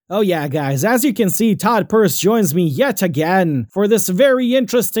Oh yeah, guys, as you can see, Todd Purse joins me yet again for this very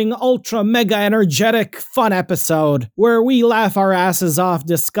interesting, ultra mega energetic fun episode where we laugh our asses off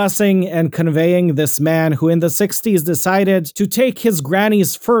discussing and conveying this man who in the 60s decided to take his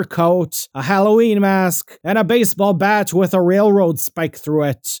granny's fur coat, a Halloween mask, and a baseball bat with a railroad spike through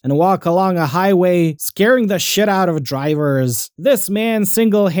it and walk along a highway scaring the shit out of drivers. This man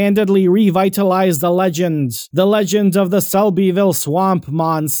single-handedly revitalized the legend of the Selbyville Swamp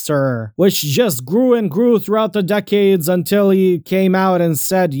Monster, which just grew and grew throughout the decades until he came out and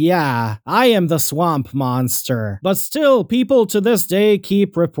said, yeah, I am the Swamp Monster. But still, people to this day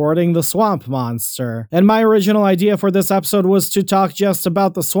keep reporting the Swamp Monster. And my original idea for this episode was to talk just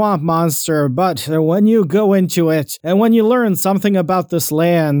about the Swamp Monster, but when you go into it, and when you learn something about this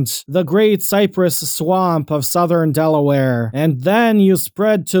land, the Great Cypress Swamp of southern Delaware, and then you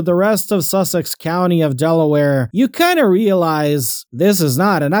spread to the rest of Sussex County of Delaware, you kind of realize this is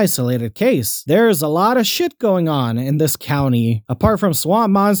not an isolated case. There's a lot of shit going on in this county. Apart from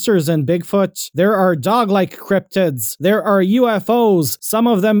swamp monsters and Bigfoot, there are dog-like cryptids. There are UFOs, some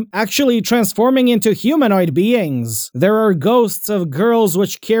of them actually transforming into humanoid beings. There are ghosts of girls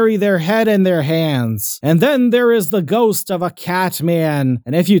which carry their head in their hands. And then there is the ghost of a cat man.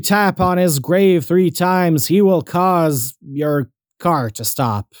 And if you tap on his grave 3 times, he will cause your car to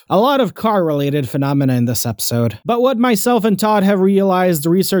stop. A lot of car-related phenomena in this episode. But what myself and Todd have realized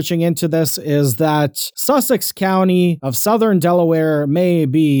researching into this is that Sussex County of southern Delaware may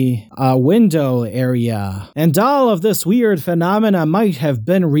be a window area. And all of this weird phenomena might have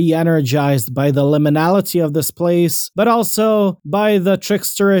been re-energized by the liminality of this place, but also by the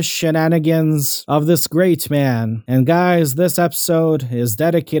tricksterish shenanigans of this great man. And guys, this episode is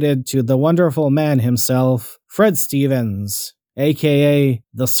dedicated to the wonderful man himself, Fred Stevens, aka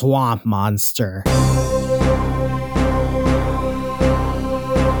the Swamp Monster.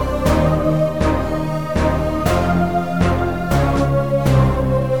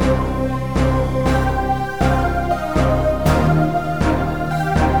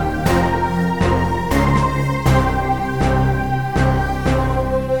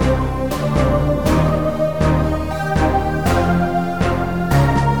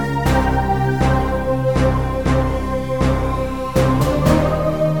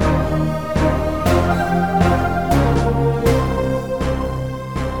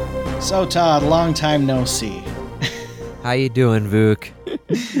 So Todd, long time no see. How you doing, Vuk?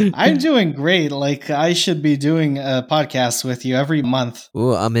 I'm doing great. Like, I should be doing a podcast with you every month.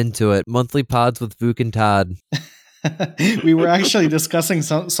 Ooh, I'm into it. Monthly pods with Vuk and Todd. We were actually discussing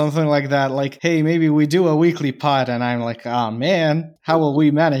something like that. Like, hey, maybe we do a weekly pod. And I'm like, oh man, how will we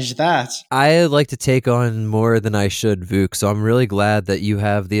manage that? I like to take on more than I should, Vuk. So I'm really glad that you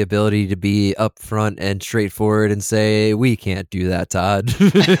have the ability to be upfront and straightforward and say, we can't do that, Todd.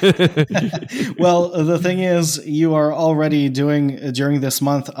 Well, the thing is, you are already doing, during this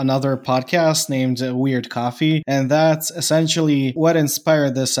month, another podcast named Weird Coffee. And that's essentially what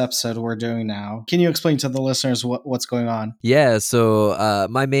inspired this episode we're doing now. Can you explain to the listeners what's going on? Yeah, so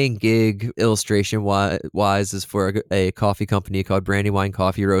my main gig, illustration-wise, is for a coffee company called Brandywine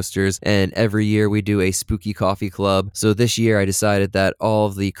Coffee Roasters, and every year we do a Spooky Coffee Club. So this year I decided that all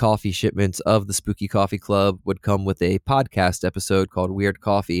of the coffee shipments of the Spooky Coffee Club would come with a podcast episode called Weird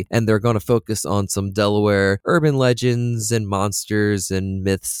Coffee, and they're going to focus on some Delaware urban legends and monsters and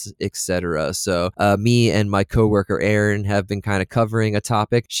myths, etc. So me and my coworker Erin have been kind of covering a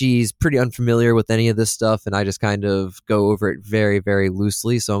topic. She's pretty unfamiliar with any of this stuff, and I just kind of go over it very, very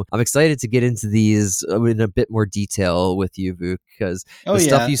loosely. So I'm excited to get into these in a bit more detail with you, Vuk, because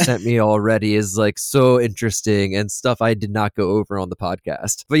stuff you sent me already is like so interesting and stuff I did not go over on the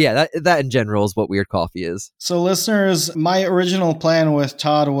podcast. But yeah, that in general is what Weird Coffee is. So listeners, my original plan with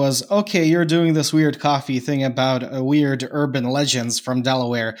Todd was, okay, you're doing this Weird Coffee thing about weird urban legends from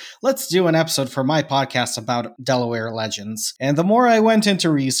Delaware. Let's do an episode for my podcast about Delaware legends. And the more I went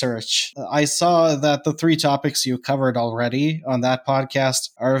into research, I saw that the 3 topics you covered already on that podcast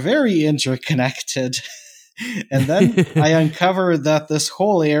are very interconnected. And then I uncovered that this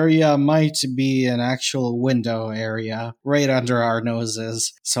whole area might be an actual window area right under our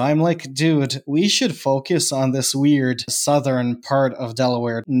noses. So I'm like, dude, we should focus on this weird southern part of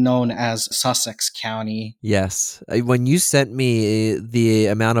Delaware known as Sussex County. Yes. When you sent me the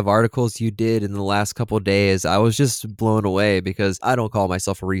amount of articles you did in the last couple of days, I was just blown away because I don't call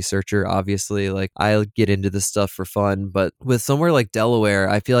myself a researcher, obviously. Like, I get into this stuff for fun, but with somewhere like Delaware,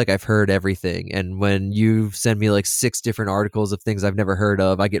 I feel like I've heard everything. And when you send me like 6 different articles of things I've never heard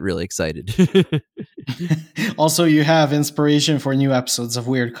of, I get really excited. Also, you have inspiration for new episodes of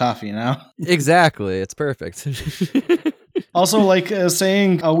Weird Coffee now. Exactly. It's perfect. Also, like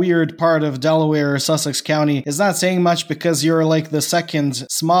saying a weird part of Delaware or Sussex County is not saying much because you're like the second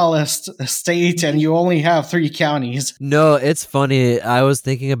smallest state and you only have 3 counties. No, it's funny. I was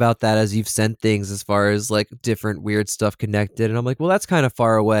thinking about that as you've sent things as far as like different weird stuff connected. And I'm like, well, that's kind of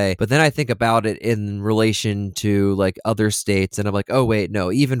far away. But then I think about it in relation to like other states. And I'm like, oh, wait,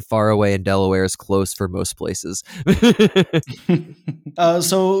 no, even far away in Delaware is close for most places.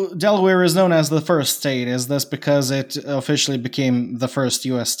 So Delaware is known as the first state. Is this because it officially became the first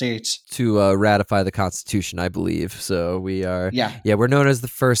U.S. state to ratify the Constitution, I believe. So we are, yeah, we're known as the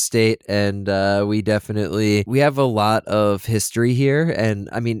first state, and we have a lot of history here. And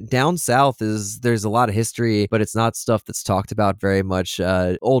I mean, down south there's a lot of history, but it's not stuff that's talked about very much.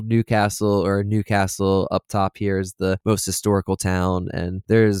 Old Newcastle or Newcastle up top here is the most historical town, and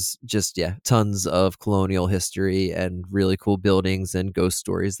there's just tons of colonial history and really cool buildings and ghost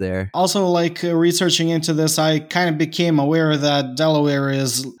stories there. Also, like researching into this, I kind of became aware that Delaware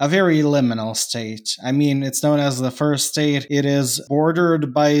is a very liminal state. I mean, it's known as the first state. It is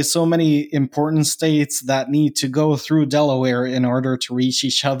bordered by so many important states that need to go through Delaware in order to reach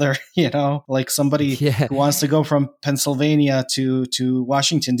each other, you know? Like somebody who wants to go from Pennsylvania to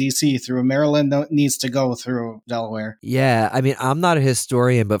Washington, D.C. through Maryland needs to go through Delaware. Yeah, I mean, I'm not a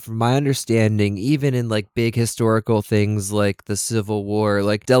historian, but from my understanding, even in like big historical things like the Civil War,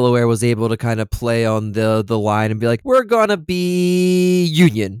 like Delaware was able to kind of play on the line and be like, we're gonna be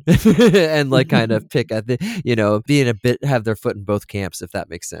Union and like kind of pick at the, being a bit, have their foot in both camps, if that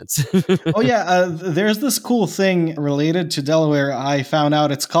makes sense. Oh yeah, there's this cool thing related to Delaware. I found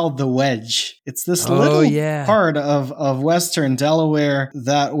out it's called the Wedge. It's this little part of Western Delaware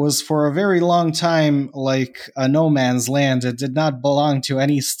that was for a very long time like a no man's land. It did not belong to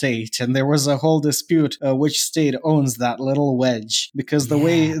any state, and there was a whole dispute which state owns that little wedge, because the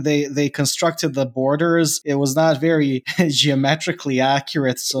way they constructed the borders, it was not very geometrically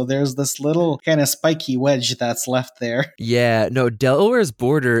accurate, so there's this little kind of spiky wedge that's left there. Yeah, no, Delaware's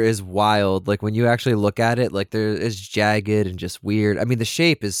border is wild. Like when you actually look at it, like there is jagged and just weird. I mean, the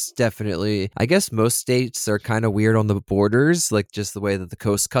shape is definitely, I guess most states are kind of weird on the borders, like just the way that the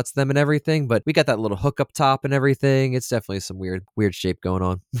coast cuts them and everything, but we got that little hook up top and everything. It's definitely some weird shape going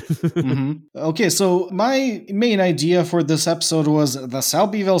on. Mm-hmm. Okay, so my main idea for this episode was the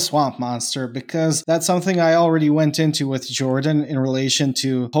Selbyville Swamp Monster, because that's something I already went into with Jordan in relation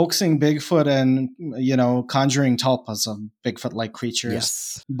to hoaxing Bigfoot and, conjuring tulpas of Bigfoot-like creatures.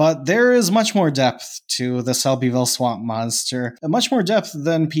 Yes. But there is much more depth to the Selbyville Swamp Monster, much more depth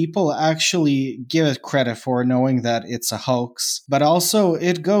than people actually give it credit for, knowing that it's a hoax. But also,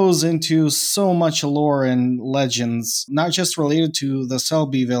 it goes into so much lore and legends, not just related to the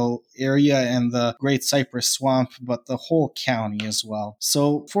Selbyville area and the Great Cypress Swamp, but the whole county as well.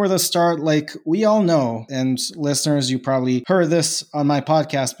 So for the start, like we all know, and listeners, you probably heard this on my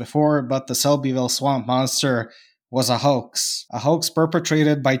podcast before, but the Selbyville Swamp Monster was a hoax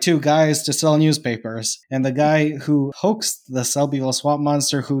perpetrated by 2 guys to sell newspapers. And the guy who hoaxed the Selbyville Swamp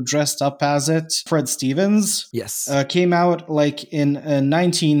Monster, who dressed up as it, Fred Stevens, came out like in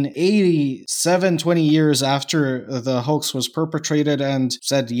 1987, 20 years after the hoax was perpetrated, and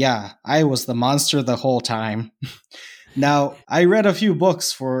said, yeah, I was the monster the whole time. Now, I read a few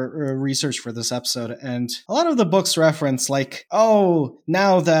books for research for this episode, and a lot of the books reference like, oh,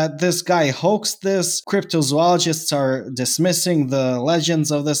 now that this guy hoaxed this, cryptozoologists are dismissing the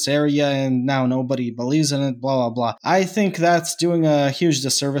legends of this area, and now nobody believes in it, blah, blah, blah. I think that's doing a huge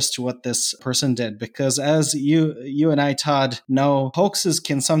disservice to what this person did, because as you and I, Todd, know, hoaxes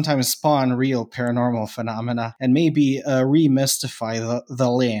can sometimes spawn real paranormal phenomena and maybe remystify the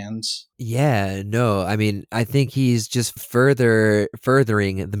land. Yeah, no, I mean, I think he's just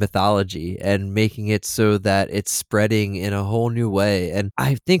furthering the mythology and making it so that it's spreading in a whole new way. And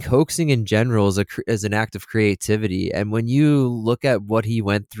I think hoaxing in general is an act of creativity. And when you look at what he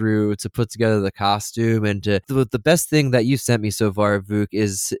went through to put together the costume, and the best thing that you sent me so far, Vuk,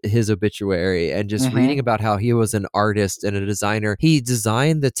 is his obituary, and just reading about how he was an artist and a designer. He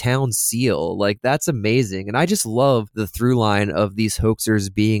designed the town seal. Like, that's amazing. And I just love the through line of these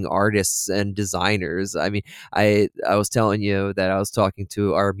hoaxers being artists and designers. I mean, I was telling you that I was talking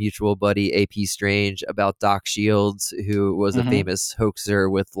to our mutual buddy AP Strange about Doc Shields, who was a famous hoaxer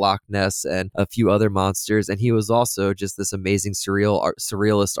with Loch Ness and a few other monsters, and he was also just this amazing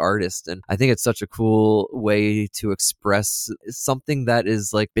surrealist artist. And I think it's such a cool way to express something that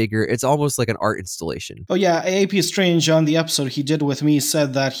is like bigger. It's almost like an art installation. Oh yeah, AP Strange on the episode he did with me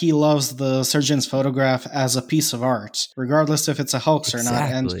said that he loves the surgeon's photograph as a piece of art, regardless if it's a hoax or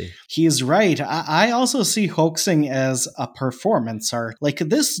not. And he's right. I also see hoaxing as a performance art. Like,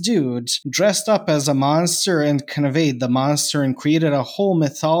 this dude dressed up as a monster and conveyed the monster and created a whole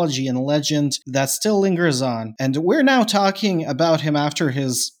mythology and legend that still lingers on. And we're now talking about him after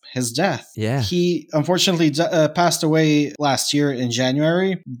his death. Yeah. He unfortunately passed away last year in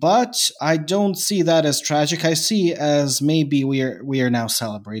January, but I don't see that as tragic. I see as maybe we are now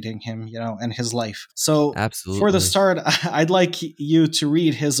celebrating him, and his life. So absolutely, for the start, I'd like you to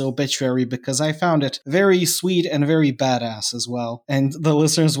read his obituary because I found it very sweet and very badass as well. And the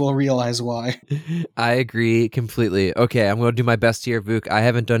listeners will realize why. I agree completely. Okay, I'm going to do my best here, Vuk. I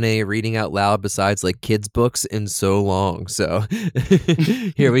haven't done any reading out loud besides like kids' books in so long. So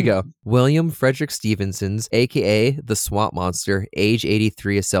here we go. William Frederick Stevensons, aka the Swamp Monster, age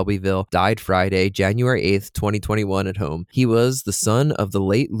 83 of Selbyville, died Friday, January 8th, 2021 at home. He was the son of the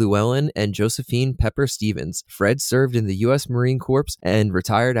late Llewellyn and Josephine Pepper Stevens. Fred served in the U.S. Marine Corps and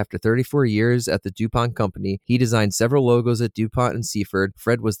retired after 34 years at the DuPont Company. He designed several logos at DuPont and Seaford.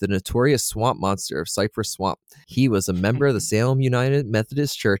 Fred was the notorious Swamp Monster of Cypress Swamp. He was a member of the Salem United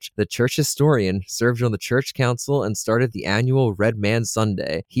Methodist Church, the church historian, served on the church council, and started the annual Red Man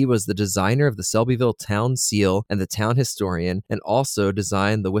Sunday. He was the designer of the Selbyville Town Seal and the town historian, and also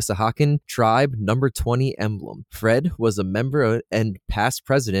designed the Wissahickon Tribe number 20 emblem. Fred was a member and past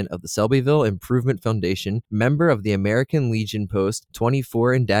president of the Selbyville Improvement Foundation, member of the American Legion Post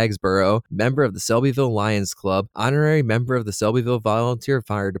 24 in Dagsboro, member of the Selbyville Lions Club, honorary member of the Selbyville Volunteer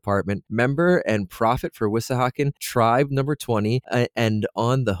Fire Department, member and prophet for Wissahickon Tribe number 20, and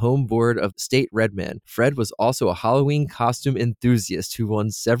on the home board of State Redman. Fred was also a Halloween costume enthusiast who won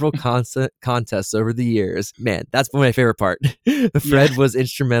several contests over the years. Man, that's my favorite part. Fred was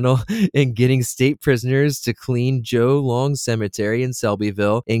instrumental in getting state prisoners to clean Joe Long Cemetery in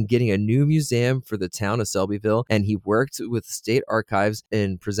Selbyville and getting a new museum for the town of Selbyville, and he worked with state archives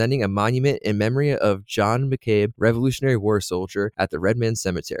in presenting a monument in memory of John McCabe, Revolutionary War soldier, at the Redman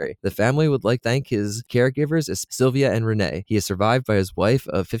Cemetery. The family would like to thank his caregivers as Sylvia and Renee. He is survived by his wife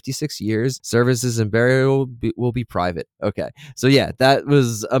of 56 years. Services and burial will be private. Okay, so yeah, that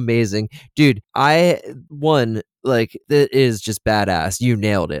was amazing. Dude, that is just badass. You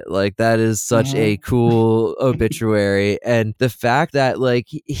nailed it. Like, that is such a cool obituary. And the fact that like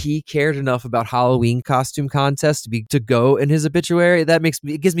he cared enough about Halloween costume contests to go in his obituary,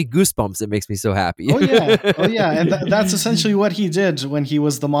 it gives me goosebumps. It makes me so happy. Oh yeah. And that's essentially what he did when he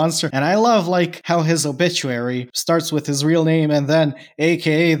was the monster. And I love like how his obituary starts with his real name and then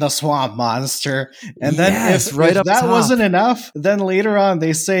AKA the Swamp Monster. And then if that wasn't enough, then later on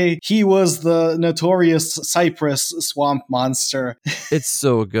they say he was the notorious Cypress Swamp Monster. It's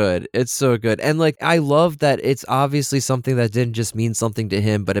so good. And like, I love that it's obviously something that didn't just mean something to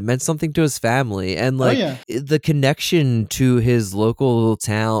him, but it meant something to his family. And like the connection to his local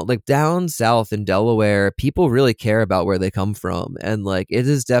town, like down south in Delaware, people really care about where they come from. And like, it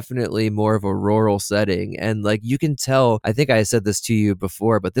is definitely more of a rural setting. And like, you can tell, I think I said this to you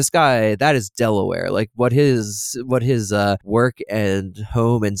before, but this guy, that is Delaware. Like what his work and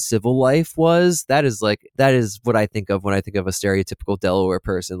home and civil life was, that is what I think of when I think of a stereotypical Delaware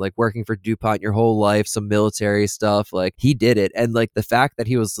person, like working for DuPont your whole life, some military stuff. Like, he did it. And like the fact that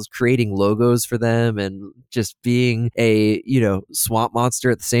he was creating logos for them and just being a, swamp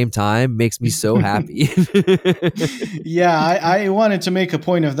monster at the same time makes me so happy. Yeah, I wanted to make a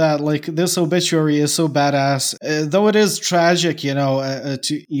point of that. Like, this obituary is so badass, though it is tragic,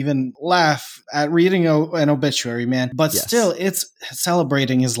 to even laugh at reading an obituary, man. But still, it's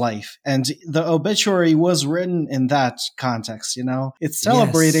celebrating his life. And the obituary was written in that context, it's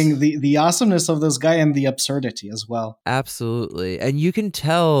celebrating the awesomeness of this guy and the absurdity as well. Absolutely. And you can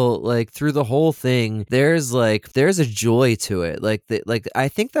tell like through the whole thing, there's a joy to it. Like I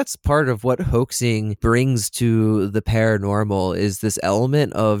think that's part of what hoaxing brings to the paranormal, is this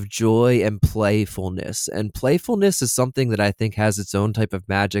element of joy and playfulness. And playfulness is something that I think has its own type of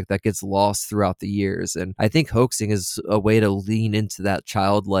magic that gets lost throughout the years. And I think hoaxing is a way to lean into that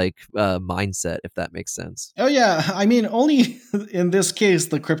childlike mindset, if that makes sense. Oh yeah, I mean, only in this case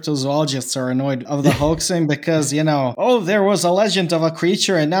the cryptozoologists are annoyed of the hoaxing because, there was a legend of a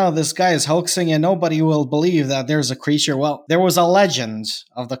creature and now this guy is hoaxing and nobody will believe that there's a creature. Well, there was a legend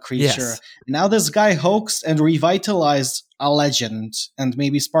of the creature. Yes. Now this guy hoaxed and revitalized a legend and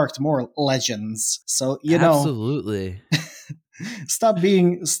maybe sparked more legends. So, Absolutely. Stop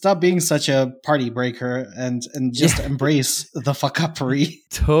being such a party breaker and just embrace the fuckupery.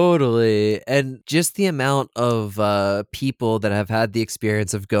 Totally. And just the amount of people that have had the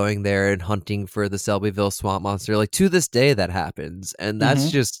experience of going there and hunting for the Selbyville swamp monster, like to this day that happens. And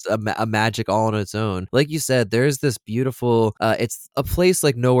that's just a magic all on its own. Like you said, there's this beautiful, it's a place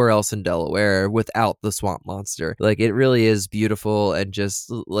like nowhere else in Delaware without the swamp monster. Like it really is beautiful and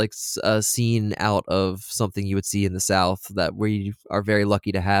just like a scene out of something you would see in the South that we are very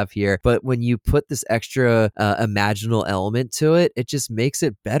lucky to have here. But when you put this extra imaginal element to it, it just makes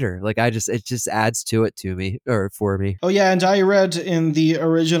it better. Like it just adds to it to me or for me. Oh yeah, and I read in the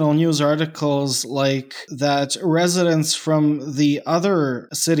original news articles like that residents from the other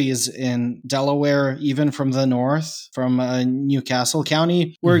cities in Delaware, even from the north, from Newcastle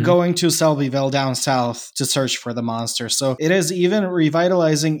County, were going to Selbyville down south to search for the monster. So it is even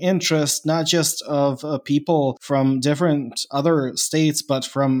revitalizing interest, not just of people from different other states, but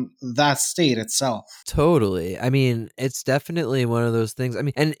from that state itself. Totally. I mean, it's definitely one of those things. I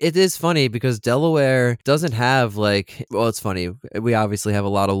mean, and it is funny because Delaware doesn't have like, well, it's funny. We obviously have a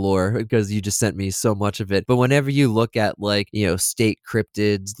lot of lore because you just sent me so much of it. But whenever you look at like, state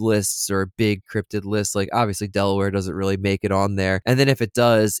cryptid lists or big cryptid lists, like obviously Delaware doesn't really make it on there. And then if it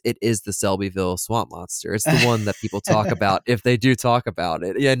does, it is the Selbyville swamp monster. It's the one that people talk about if they do talk about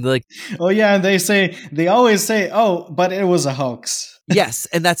it. And like, oh yeah, and they always say, oh, but it was a hoax. Yes,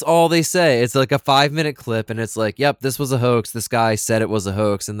 and that's all they say. It's like a 5-minute clip, and it's like, yep, this was a hoax. This guy said it was a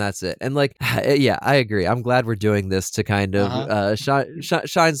hoax, and that's it. And like, yeah, I agree. I'm glad we're doing this to kind of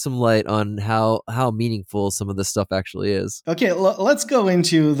shine some light on how meaningful some of this stuff actually is. Okay, let's go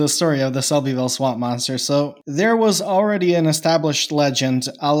into the story of the Selbyville swamp monster. So there was already an established legend,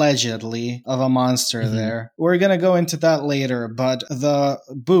 allegedly, of a monster there. We're going to go into that later, but the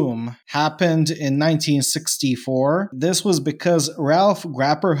boom happened in 1964. This was because Ralph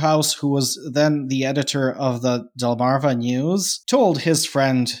Grapperhaus, who was then the editor of the Delmarva News, told his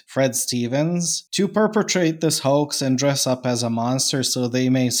friend Fred Stevens to perpetrate this hoax and dress up as a monster so they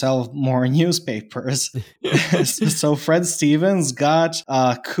may sell more newspapers. So Fred Stevens got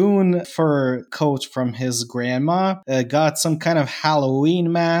a coon fur coat from his grandma, got some kind of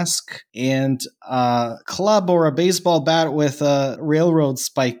Halloween mask, and a club or a baseball bat with a railroad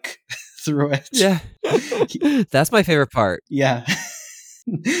spike through it. Yeah. That's my favorite part. Yeah.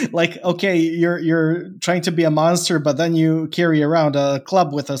 Like, okay, you're trying to be a monster, but then you carry around a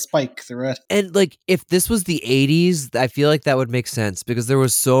club with a spike through it. And like, if this was the 80s, I feel like that would make sense because there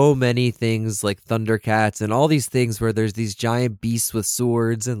was so many things like Thundercats and all these things where there's these giant beasts with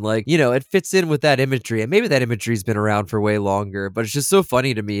swords and like, it fits in with that imagery. And maybe that imagery's been around for way longer, but it's just so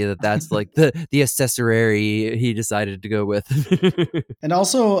funny to me that that's like the accessory he decided to go with. And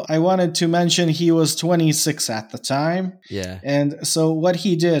also, I wanted to mention he was 26 at the time. Yeah. And so what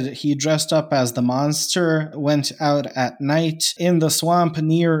he did, he dressed up as the monster, went out at night in the swamp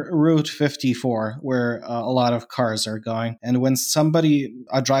near Route 54, where a lot of cars are going. And when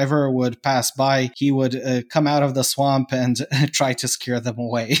a driver would pass by, he would come out of the swamp and try to scare them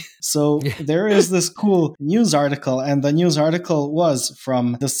away. So there is this cool news article, and the news article was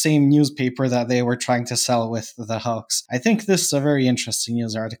from the same newspaper that they were trying to sell with the hoax. I think this is a very interesting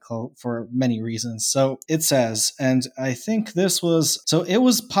news article for many reasons. So it says, and I think this was... So it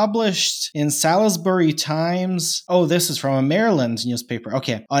was published in Salisbury Times. Oh, this is from a Maryland newspaper.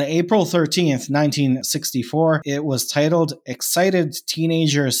 Okay. On April 13th, 1964, it was titled, "Excited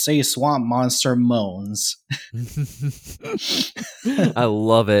Teenagers Say Swamp Monster Moans." I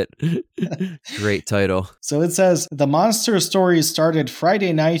love it. Great title. So it says, the monster story started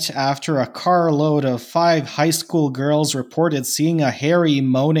Friday night after a carload of 5 high school girls reported seeing a hairy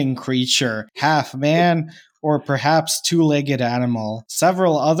moaning creature, half man, or perhaps two-legged animal.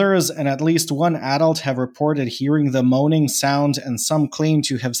 Several others and at least one adult have reported hearing the moaning sound, and some claim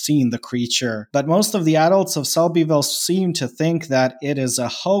to have seen the creature. But most of the adults of Selbyville seem to think that it is a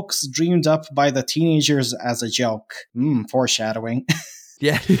hoax dreamed up by the teenagers as a joke. Foreshadowing.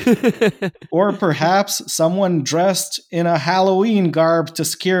 Yeah. Or perhaps someone dressed in a Halloween garb to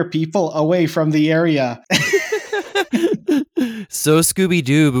scare people away from the area. So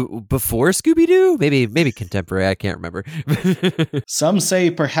Scooby-Doo before Scooby-Doo? Maybe contemporary, I can't remember. Some say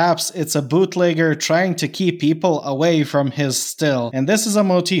perhaps it's a bootlegger trying to keep people away from his still. And this is a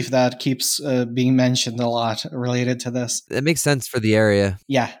motif that keeps being mentioned a lot related to this. It makes sense for the area.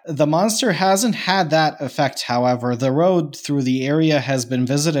 Yeah. The monster hasn't had that effect, however. The road through the area has been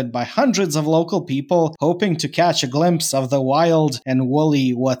visited by hundreds of local people hoping to catch a glimpse of the wild and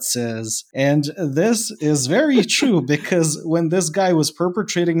woolly What's-is. And this is very true because when this this guy was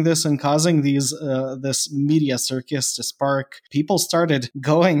perpetrating this and causing this media circus to spark, people started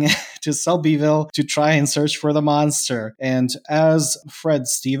going to Selbyville to try and search for the monster. And as Fred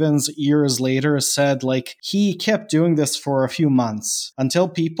Stevens years later said, like, he kept doing this for a few months until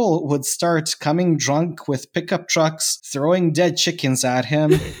people would start coming drunk with pickup trucks, throwing dead chickens at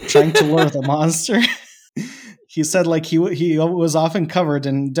him, trying to lure the monster. He said, like, he was often covered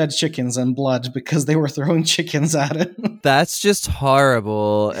in dead chickens and blood because they were throwing chickens at him. That's just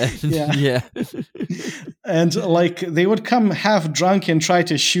horrible. Yeah. And, like, they would come half drunk and try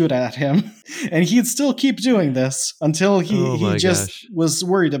to shoot at him. And he'd still keep doing this until he just was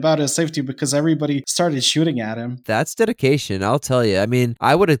worried about his safety because everybody started shooting at him. That's dedication, I'll tell you. I mean,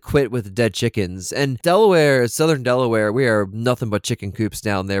 I would have quit with dead chickens. And Delaware, southern Delaware, we are nothing but chicken coops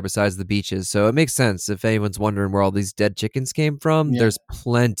down there besides the beaches. So it makes sense if anyone's wondering where all these dead chickens came from. Yeah. There's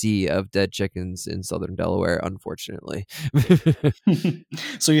plenty of dead chickens in southern Delaware, unfortunately.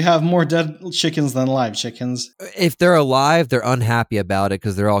 So you have more dead chickens than live chickens. If they're alive, they're unhappy about it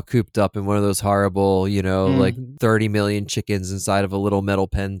because they're all cooped up in one of those horrible, like 30 million chickens inside of a little metal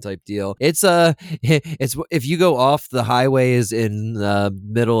pen type deal. It's if you go off the highways in the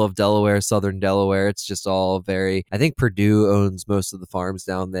middle of Delaware, southern Delaware, it's just all very, I think Purdue owns most of the farms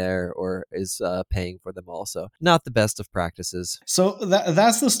down there or is paying for them also. Not the best of practices. So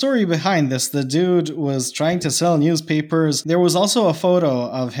that's the story behind this. The dude was trying to sell newspapers. There was also a photo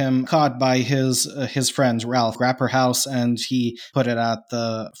of him caught by his friend Ralph Grapperhaus, and he put it at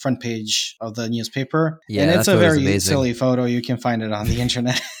the front page of the newspaper. Yeah, and it's a very silly photo. You can find it on the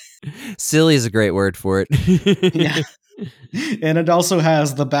internet. Silly is a great word for it. Yeah. And it also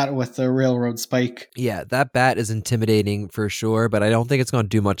has the bat with the railroad spike. Yeah, that bat is intimidating for sure, but I don't think it's going to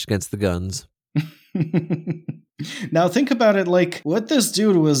do much against the guns. Now think about it, like what this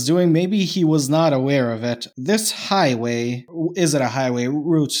dude was doing, maybe he was not aware of it. This highway, is it a highway?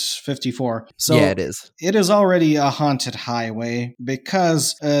 Route 54. So yeah, it is. It is already a haunted highway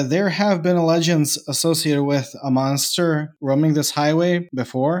because there have been legends associated with a monster roaming this highway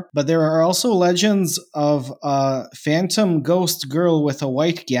before, but there are also legends of a phantom ghost girl with a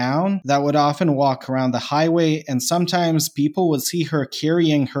white gown that would often walk around the highway, and sometimes people would see her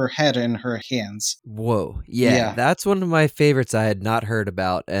carrying her head in her hands. Whoa. Yeah. That's one of my favorites I had not heard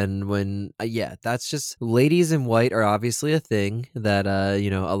about. And when, that's just, ladies in white are obviously a thing that,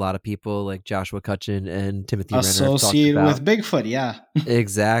 a lot of people like Joshua Cutchin and Timothy Renner associated with Bigfoot. Yeah.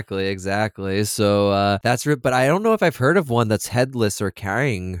 Exactly. So that's, but I don't know if I've heard of one that's headless or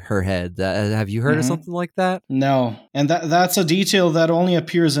carrying her head. Have you heard of something like that? No. And that's a detail that only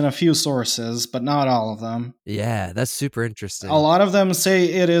appears in a few sources, but not all of them. Yeah, that's super interesting. A lot of them say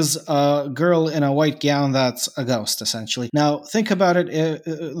it is a girl in a white gown that's a ghost, essentially. Now, think about it.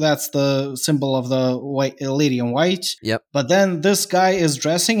 That's the symbol of the lady in white. Yep. But then this guy is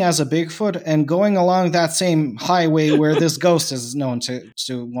dressing as a Bigfoot and going along that same highway where this ghost is known to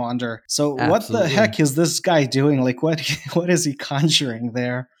wander. So Absolutely. What the heck is this guy doing? Like, what is he conjuring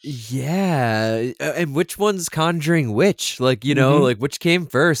there? Yeah. And which one's conjuring which? Like, like which came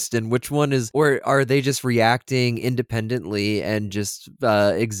first and which one is, or are they just reacting independently and just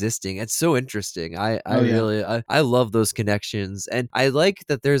existing? It's so interesting. I love those connections, and I like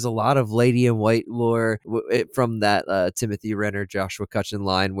that there's a lot of Lady in White lore from that Timothy Renner, Joshua Cutchin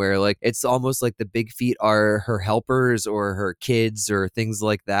line, where like it's almost like the big feet are her helpers or her kids or things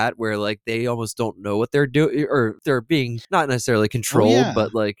like that, where like they almost don't know what they're doing, or they're being not necessarily controlled,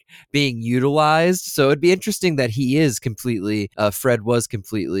 but like being utilized. So it'd be interesting that he is completely, Fred was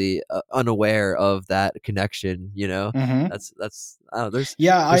completely unaware of that connection. That's.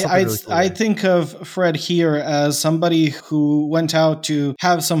 I think of Fred here as somebody who went out to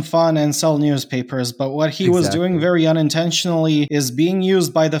have some fun and sell newspapers, but what he was doing very unintentionally is being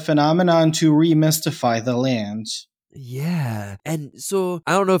used by the phenomenon to remystify the land. Yeah. And so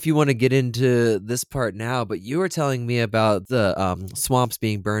I don't know if you want to get into this part now, but you were telling me about the swamps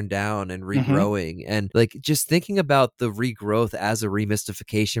being burned down and regrowing. And like just thinking about the regrowth as a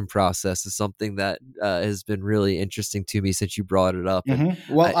remystification process is something that has been really interesting to me since you brought it up. And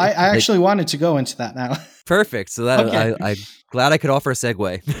well, I actually wanted to go into that now. Perfect. So that I'm glad I could offer a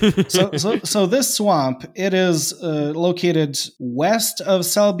segue. So this swamp, it is located west of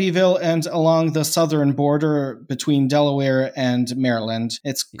Selbyville and along the southern border between Delaware and Maryland.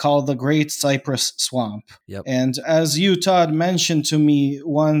 It's called the Great Cypress Swamp. Yep. And as you, Todd, mentioned to me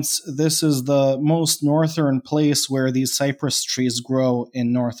once, this is the most northern place where these cypress trees grow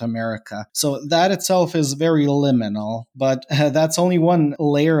in North America. So that itself is very liminal, but that's only one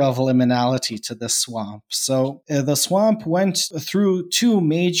layer of liminality to this swamp. So the swamp went through two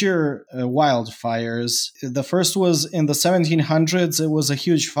major wildfires. The first was in the 1700s. It was a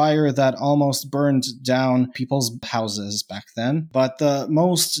huge fire that almost burned down people's houses back then. But the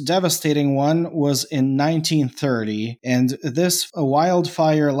most devastating one was in 1930, and this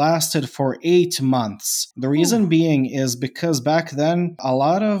wildfire lasted for 8 months. The reason being is because back then a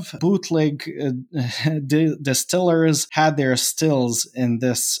lot of bootleg distillers had their stills in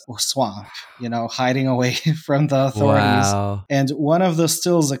this swamp, hiding away from the authorities. Wow. And one of the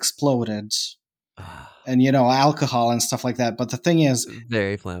stills exploded. And, alcohol and stuff like that. But the thing is,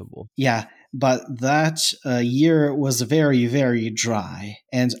 very flammable. Yeah. But that year was very, very dry.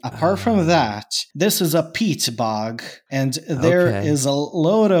 And apart from that, this is a peat bog, and there is a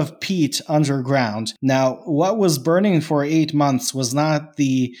load of peat underground. Now, what was burning for 8 months was not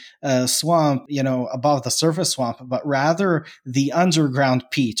the swamp, above the surface swamp, but rather the underground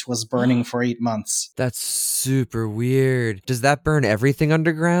peat was burning for 8 months. That's super weird. Does that burn everything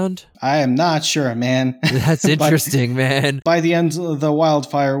underground? I am not sure, man. That's interesting, man. By the end, the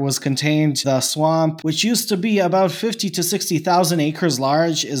wildfire was contained. The swamp, which used to be about 50 to 60,000 acres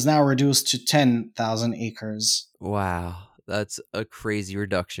large, is now reduced to 10,000 acres. Wow, that's a crazy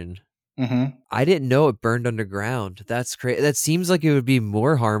reduction. Mm-hmm. I didn't know it burned underground. That's crazy. That seems like it would be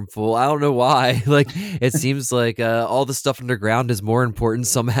more harmful. I don't know why. It seems like all the stuff underground is more important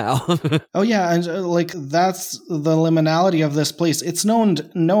somehow. Oh yeah, and that's the liminality of this place. It's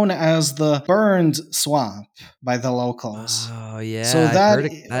known as the burned swamp by the locals. Oh yeah. So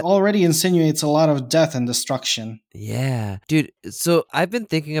that already insinuates a lot of death and destruction. Yeah, dude. So I've been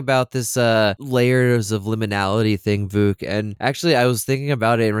thinking about this layers of liminality thing, Vuk, and actually I was thinking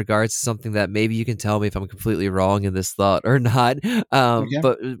about it in regards to something that maybe you can tell me if I'm completely wrong in this thought or not.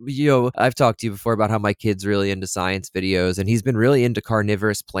 But I've talked to you before about how my kid's really into science videos, and he's been really into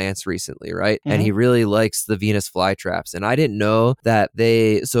carnivorous plants recently, right? Mm-hmm. And he really likes the Venus flytraps, and I didn't know that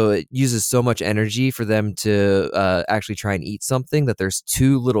so it uses so much energy for them to actually try and eat something that there's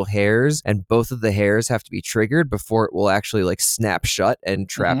two little hairs, and both of the hairs have to be triggered before it will actually snap shut and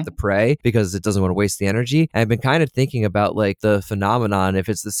trap the prey because it doesn't want to waste the energy. And I've been kind of thinking about the phenomenon, if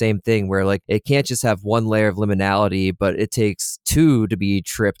it's the same thing where it can't just have one layer of liminality, but it takes two to be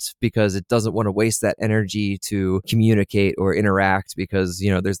tripped because it doesn't want to waste that energy to communicate or interact, because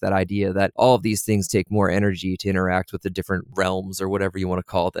there's that idea that all of these things take more energy to interact with the different realms or whatever you want to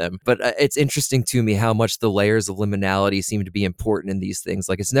call them. But it's interesting to me how much the layers of liminality seem to be important in these things.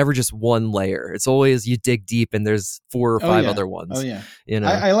 It's never just one layer. It's always you dig deep and there's 4 or 5 other ones. Oh yeah.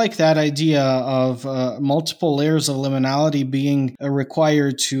 I like that idea of multiple layers of liminality being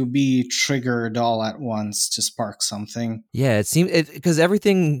required to be triggered all at once to spark something. Yeah, it seems because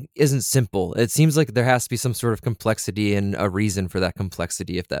everything isn't simple. It seems like there has to be some sort of complexity and a reason for that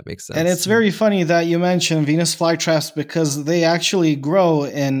complexity, if that makes sense. And it's very funny that you mentioned Venus flytraps because they actually grow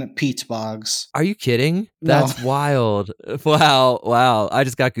in peat bogs. Are you kidding? No. That's wild. Wow. I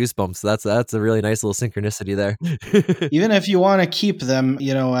just got goosebumps. That's a really nice little synchronicity there. Even if you want to keep them,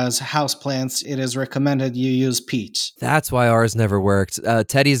 as house plants, it is recommended you use peat. That's why ours never worked.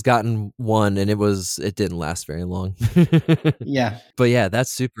 Teddy's gotten one and it didn't last very long. Yeah. But yeah,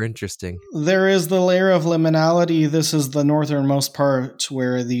 that's super interesting. There is the layer of liminality. This is the northernmost part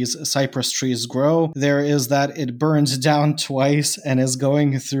where these cypress trees grow. There is that it burns down twice and is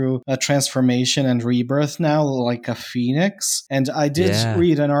going through a transformation and rebirth now, like a phoenix. And I did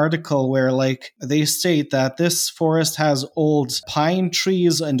read an article where they state that this forest has old pine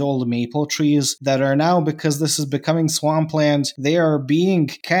trees and old maple trees that are now, because this is becoming swampland, they are being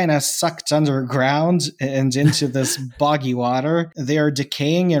kind of sucked underground and into this boggy water. They are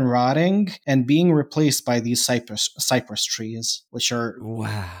decaying and rotting and being replaced by these cypress trees, which are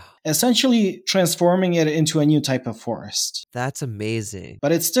essentially transforming it into a new type of forest. That's amazing.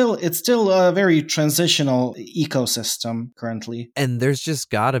 But it's still a very transitional ecosystem currently. And there's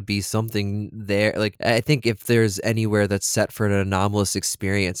just got to be something there. I think if there's anywhere that's set for an anomalous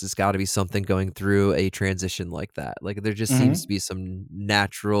experience, it's got to be something going through a transition like that. There just seems to be some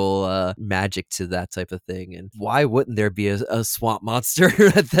natural magic to that type of thing. And why wouldn't there be a swamp monster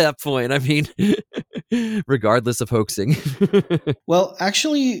at that point? I mean, regardless of hoaxing. Well,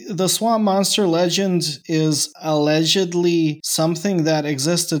 actually, the swamp monster legend is allegedly something that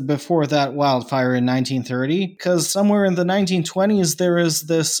existed before that wildfire in 1930, because somewhere in the 1920s, there is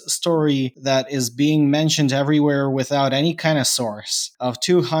this story that is being mentioned everywhere without any kind of source of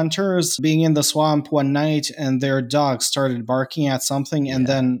 2 hunters being in the swamp one night and their dog started barking at something and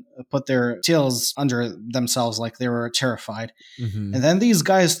then put their tails under themselves like they were terrified. And then these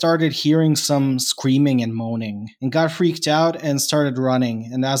guys started hearing some screaming screaming and moaning and got freaked out and started running.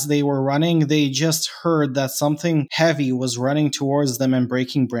 And as they were running, they just heard that something heavy was running towards them and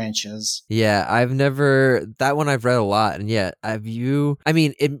breaking branches. Yeah, that one I've read a lot. And yeah,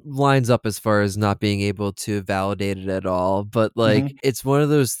 it lines up as far as not being able to validate it at all. But like, it's one of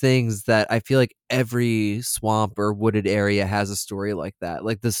those things that I feel like every swamp or wooded area has a story like that.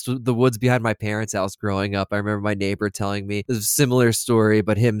 Like the woods behind my parents' house growing up, I remember my neighbor telling me a similar story,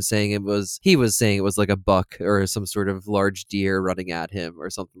 but he was saying it was like a buck or some sort of large deer running at him or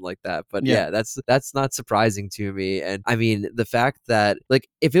something like that. But yeah, that's not surprising to me. And I mean, the fact that like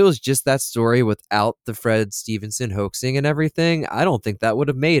if it was just that story without the Fred Stevenson hoaxing and everything, I don't think that would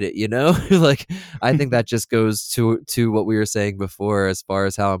have made it, you know? Like I think that just goes to what we were saying before as far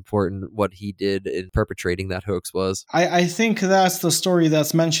as how important what he did in perpetrating that hoax was. I think that's the story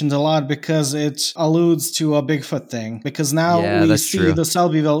that's mentioned a lot because it alludes to a Bigfoot thing. Because now we see the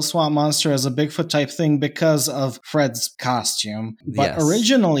Selbyville swamp monster as a Bigfoot type thing because of Fred's costume. But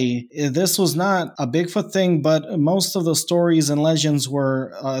originally, this was not a Bigfoot thing, but most of the stories and legends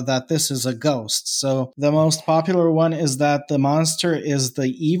were that this is a ghost. So the most popular one is that the monster is the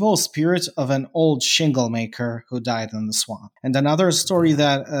evil spirit of an old shingle maker who died in the swamp. And another story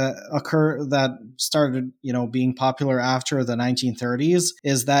that that started, being popular after the 1930s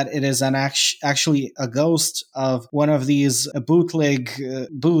is that it is actually a ghost of one of these bootleg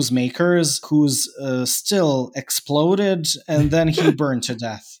booze makers who's still exploded and then he burned to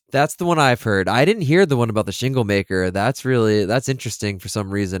death. That's the one I've heard. I didn't hear the one about the shingle maker. That's interesting for some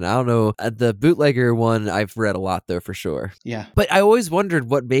reason. I don't know. The bootlegger one I've read a lot though, for sure. Yeah. But I always wondered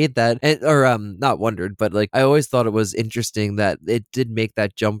what made that, not wondered, but like I always thought it was interesting that it did make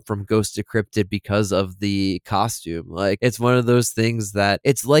that jump from ghost to cryptid because of the costume. Like it's one of those things that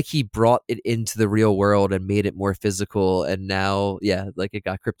it's like he brought it into the real world and made it more physical. And now, like it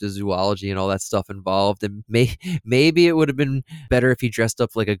got cryptozoology and all that stuff involved. And maybe it would have been better if he dressed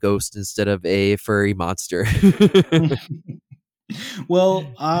up like a ghost instead of a furry monster.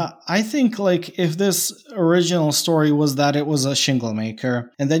 Well, I think like if this original story was that it was a shingle maker,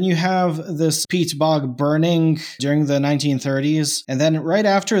 and then you have this peat bog burning during the 1930s, and then right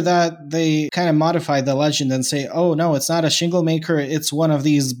after that, they kind of modify the legend and say, oh no, it's not a shingle maker, it's one of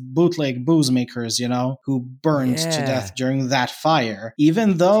these bootleg booze makers, who burned to death during that fire,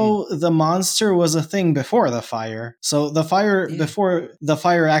 even though the monster was a thing before the fire. So the fire before the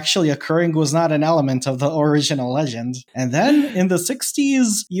fire actually occurring was not an element of the original legend. And then in the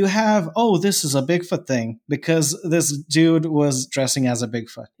 60s, you have, this is a Bigfoot thing because this dude was dressing as a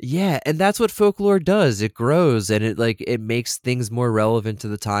Bigfoot. Yeah, and that's what folklore does. It grows and it makes things more relevant to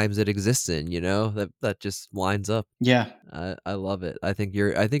the times it exists in, that just lines up. Yeah. I love it. I think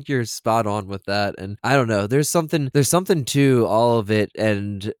you're spot on with that. And I don't know, there's something to all of it.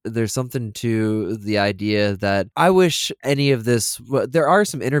 And there's something to the idea that I wish any of this, there are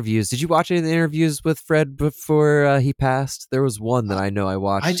some interviews. Did you watch any of the interviews with Fred before he passed? There was one that I know I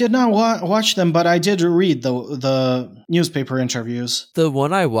watched. I did not watch them, but I did read the newspaper interviews. The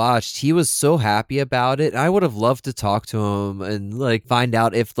one I watched, he was so happy about it. I would have loved to talk to him and like find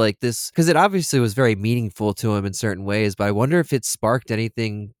out if like this, because it obviously was very meaningful to him in certain ways, but I wonder if it sparked any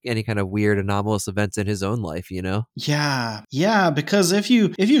kind of weird anomalous events in his own life, Yeah, because if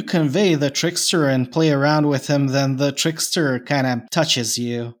you convey the trickster and play around with him, then the trickster kind of touches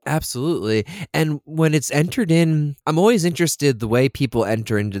you. Absolutely. And when it's entered in, I'm always interested the way people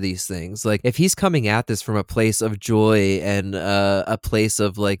enter into these things. Like if he's coming at this from a place of joy and a place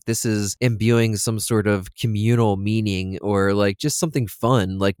of like this is imbuing some sort of communal meaning or like just something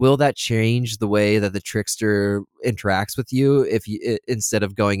fun, like will that change the way that the trickster interacts with you if you instead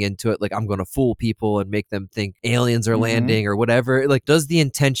of going into it like I'm going to fool people and make them think aliens are landing or whatever? Like does the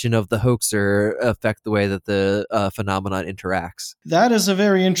intention of the hoaxer affect the way that the phenomenon interacts? That is a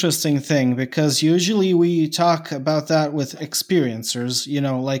very interesting thing because usually we talk about that with experiencers,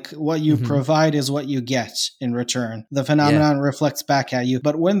 like what you provide is what you get in return. The phenomenon reflects back at you.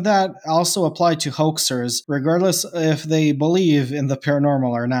 But when that also applied to hoaxers, regardless if they believe in the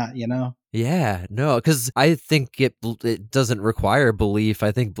paranormal or not, Yeah, no, because I think it doesn't require belief.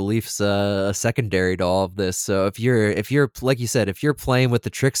 I think belief's secondary to all of this. So if you're like you said, if you're playing with the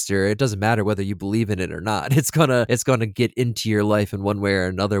trickster, it doesn't matter whether you believe in it or not. It's gonna get into your life in one way or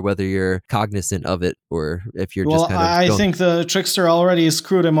another, whether you're cognizant of it or if you're just kind of. I think the trickster already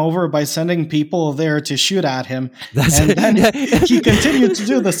screwed him over by sending people there to shoot at him, and then he continued to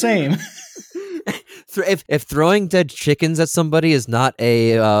do the same. if throwing dead chickens at somebody is not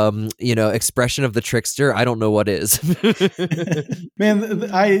a expression of the trickster, I don't know what is. Man,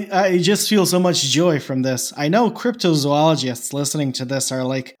 I just feel so much joy from this. I know cryptozoologists listening to this are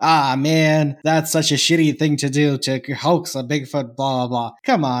like, man, that's such a shitty thing to do, to hoax a Bigfoot, blah, blah, blah.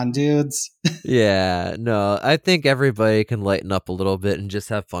 Come on, dudes. Yeah, no, I think everybody can lighten up a little bit and just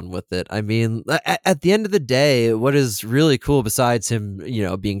have fun with it. I mean, at the end of the day, what is really cool besides him,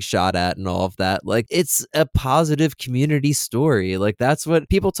 being shot at and all of that, like, it's a positive community story. Like, that's what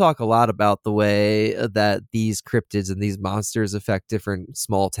people talk a lot about, the way that these cryptids and these monsters affect different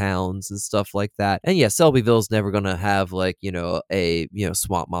small towns and stuff like that. And yeah, Selbyville's never going to have like, a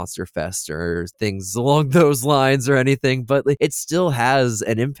swamp monster fest or things along those lines or anything, but like, it still has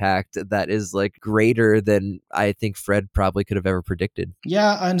an impact that is like greater than I think Fred probably could have ever predicted.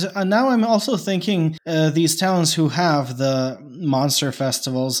 Yeah, and now I'm also thinking these towns who have the monster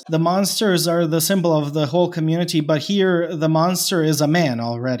festivals, the monsters are the symbol of the whole community, but here the monster is a man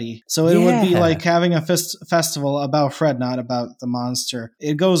already. So it would be like having a festival about Fred, not about the monster.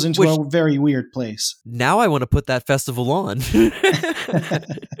 It goes into a very weird place. Now I want to put that festival on.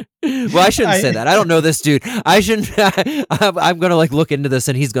 Well, I shouldn't say that. I don't know this dude. I shouldn't. I'm gonna like look into this,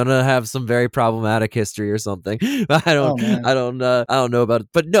 and he's gonna have some very problematic history or something. I don't know about it.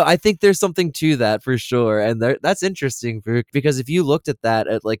 But no, I think there's something to that for sure, and that's interesting because if you looked at that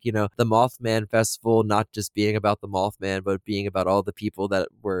at like the Mothman Festival not just being about the Mothman, but being about all the people that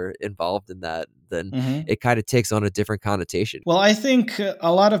were involved in that, then it kind of takes on a different connotation. Well, I think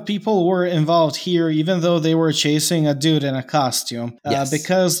a lot of people were involved here, even though they were chasing a dude in a costume,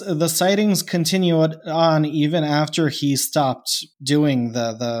 because the sightings continued on even after he stopped doing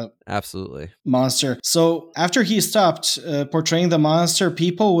the absolutely monster. So after he stopped portraying the monster,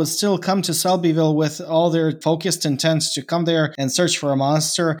 people would still come to Selbyville with all their focused intent to come there and search for a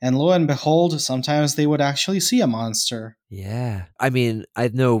monster. And lo and behold, sometimes they would actually see a monster. Yeah. I mean, I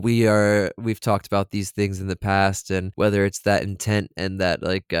know we've talked about these things in the past, and whether it's that intent and that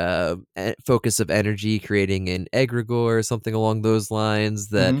like focus of energy creating an egregore or something along those lines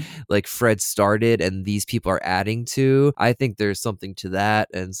that like Fred started and these people are adding to, I think there's something to that,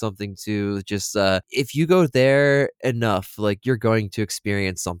 and something to just if you go there enough, like you're going to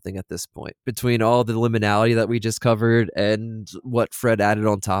experience something at this point. Between all the liminality that we just covered and what Fred added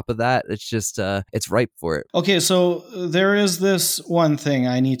on top of that, it's just it's ripe for it. Okay, so there is this one thing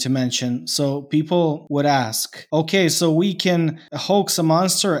I need to mention. So people would ask, okay, so we can hoax a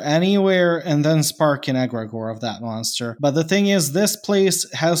monster anywhere and then spark an egregore of that monster. But the thing is, this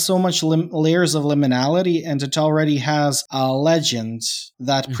place has so much layers of liminality, and it already has a legend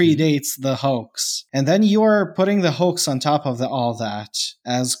that predates the hoax. And then you are putting the hoax on top of all that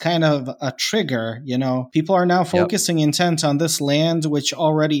as kind of a trigger, People are now focusing intent on this land, which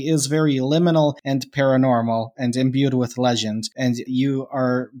already is very liminal and paranormal and imbued with legend. And you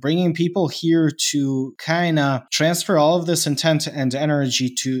are bringing people here to kind of transfer all of this intent and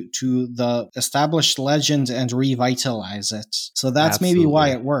energy to the established legend and revitalize it. So that's maybe why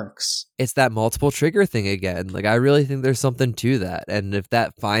it works. It's that multiple trigger thing again. Like, I really think there's something to that. And if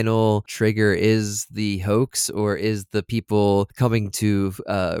that final trigger is the hoax or is the people coming to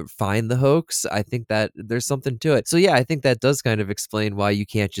find the hoax, I think that there's something to it. So yeah, I think that does kind of explain why you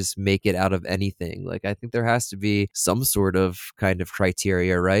can't just make it out of anything. Like, I think there has to be some sort of kind of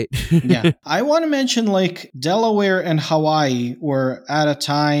criteria, right? Yeah. I want to mention like Delaware and Hawaii were at a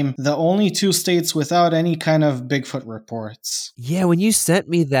time the only two states without any kind of Bigfoot reports. Yeah, when you sent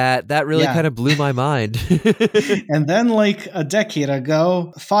me that really kind of blew my mind. And then like a decade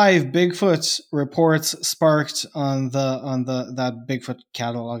ago, 5 Bigfoot reports sparked on that Bigfoot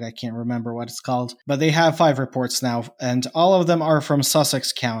catalog. I can't remember what it's called, but they have 5 reports now, and all of them are from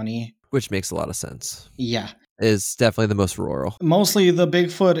Sussex County. Which makes a lot of sense. Yeah. Is definitely the most rural. Mostly the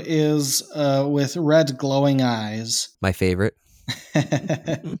Bigfoot is with red glowing eyes. My favorite.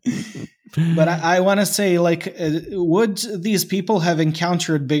 But I want to say, like, would these people have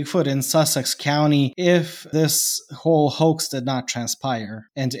encountered Bigfoot in Sussex County if this whole hoax did not transpire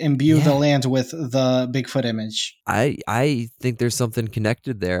and imbue the land with the Bigfoot image? I think there's something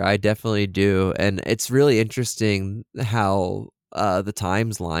connected there. I definitely do. And it's really interesting how the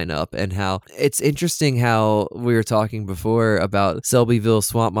times line up, and how it's interesting how we were talking before about Selbyville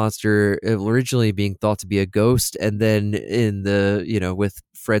swamp monster originally being thought to be a ghost, and then in the with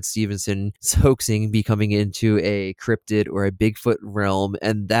Fred Stevenson hoaxing becoming into a cryptid or a Bigfoot realm,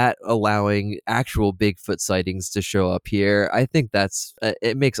 and that allowing actual Bigfoot sightings to show up here. I think that's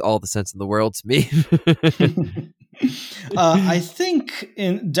it makes all the sense in the world to me. I think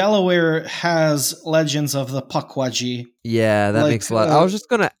in Delaware has legends of the Pukwudgie. Yeah, that makes a lot. I was just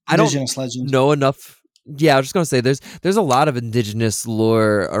gonna. I don't legend. know enough Yeah, I was just gonna say there's a lot of indigenous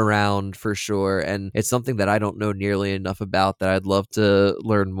lore around for sure, and it's something that I don't know nearly enough about that I'd love to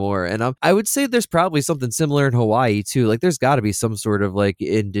learn more. And I would say there's probably something similar in Hawaii too. Like there's got to be some sort of like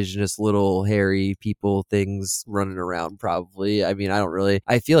indigenous little hairy people things running around. Probably. I mean, I don't really.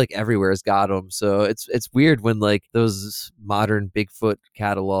 I feel like everywhere's got them. So it's weird when like those modern Bigfoot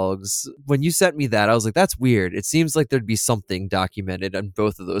catalogs. When you sent me that, I was like, that's weird. It seems like there'd be something documented in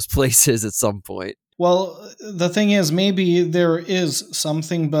both of those places at some point. Well, the thing is, maybe there is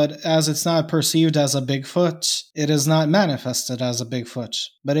something, but as it's not perceived as a Bigfoot, it is not manifested as a Bigfoot.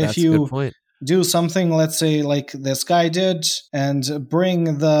 But if That's a good you point. do something, let's say, like this guy did, and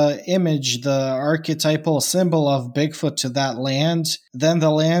bring the image, the archetypal symbol of Bigfoot to that land, then the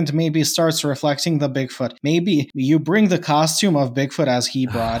land maybe starts reflecting the Bigfoot. Maybe you bring the costume of Bigfoot as he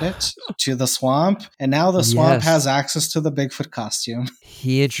brought it to the swamp, and now the swamp has access to the Bigfoot costume.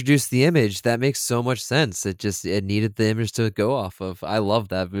 He introduced the image. That makes so much sense. It needed the image to go off of. I love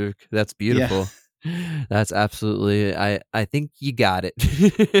that, Vuk. That's beautiful. Yeah. That's absolutely, I think you got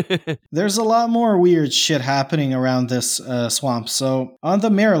it. There's a lot more weird shit happening around this swamp. So on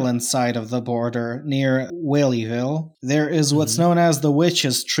the Maryland side of the border near Whaleyville, there is what's known as the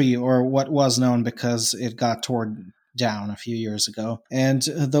Witch's Tree, or what was known because it got torn down a few years ago. And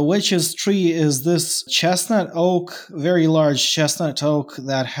the Witch's Tree is this chestnut oak, very large chestnut oak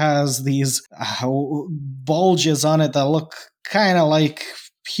that has these bulges on it that look kind of like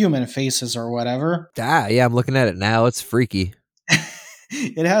human faces or whatever. Yeah, I'm looking at it now. It's freaky.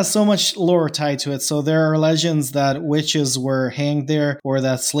 It has so much lore tied to it. So there are legends that witches were hanged there, or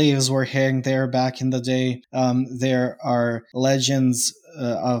that slaves were hanged there back in the day. There are legends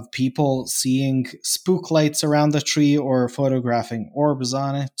of people seeing spook lights around the tree or photographing orbs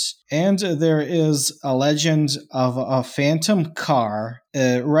on it. And there is a legend of a phantom car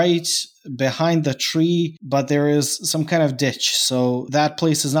right behind the tree, but there is some kind of ditch, so that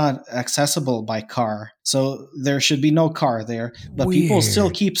place is not accessible by car. So there should be no car there, but people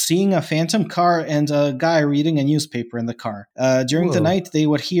still keep seeing a phantom car and a guy reading a newspaper in the car. During the night, they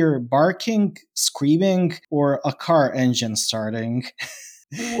would hear barking, screaming, or a car engine starting.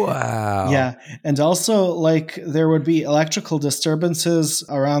 Wow. Yeah. And also, like, there would be electrical disturbances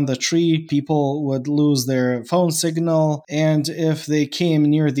around the tree. People would lose their phone signal. And if they came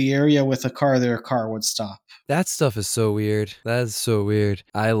near the area with a car, their car would stop. That stuff is so weird. That is so weird.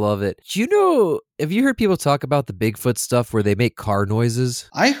 I love it. Do you know, have you heard people talk about the Bigfoot stuff where they make car noises?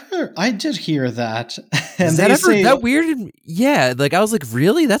 I did hear that. And is that ever that weird? Yeah, like I was like,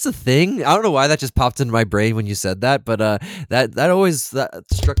 really? That's a thing? I don't know why that just popped into my brain when you said that, but that always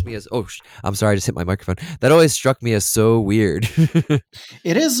struck me as, I'm sorry, I just hit my microphone. That always struck me as so weird.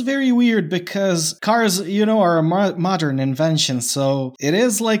 It is very weird because cars, are a modern invention, so it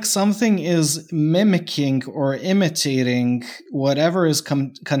is like something is mimicking or imitating whatever is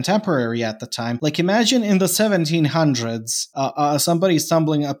contemporary at the time. Like imagine in the 1700s, somebody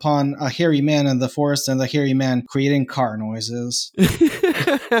stumbling upon a hairy man in the forest and the hairy man creating car noises.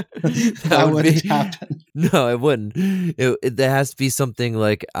 That wouldn't happen. No, it wouldn't. There has to be something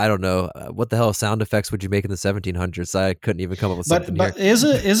like, I don't know, what the hell sound effects would you make in the 1700s? I couldn't even come up with something But is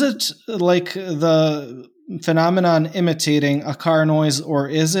it like the phenomenon imitating a car noise, or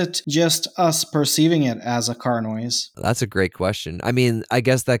is it just us perceiving it as a car noise? That's a great question. I mean, I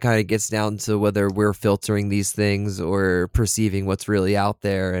guess that kind of gets down to whether we're filtering these things or perceiving what's really out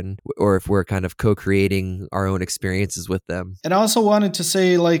there, or if we're kind of co-creating our own experiences with them. And I also wanted to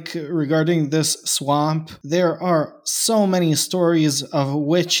say, like, regarding this swamp, there are so many stories of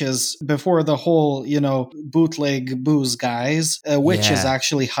witches before the whole, bootleg booze guys. Witches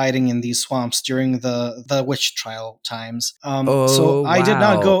actually hiding in these swamps during the witch trial times. So I did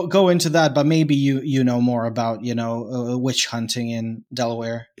not go into that, but maybe you know more about witch hunting in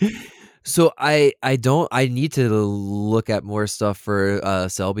Delaware. So I need to look at more stuff for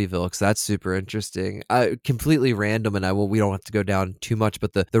Selbyville, because that's super interesting. Completely random, and we don't have to go down too much,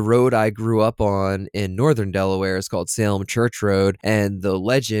 but the road I grew up on in northern Delaware is called Salem Church Road, and the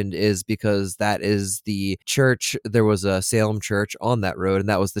legend is because that is the church. There was a Salem church on that road, and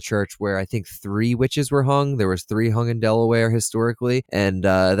that was the church where I think 3 witches were hung. There was 3 hung in Delaware historically, and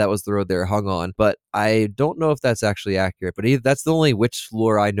that was the road they were hung on. But I don't know if that's actually accurate, but that's the only witch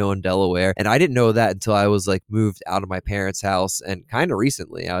lore I know in Delaware Delaware. And I didn't know that until I was like moved out of my parents' house and kind of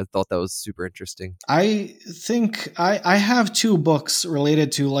recently. I thought that was super interesting. I think I have 2 books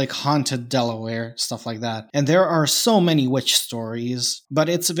related to like haunted Delaware, stuff like that. And there are so many witch stories, but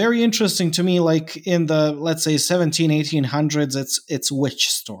it's very interesting to me, like in the, let's say 1800s, it's witch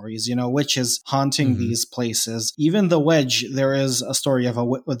stories, witches haunting these places. Even the Wedge, there is a story of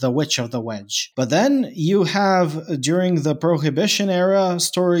the Witch of the Wedge. But then you have, during the Prohibition era,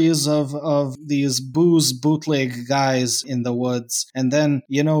 stories of these booze bootleg guys in the woods. And then,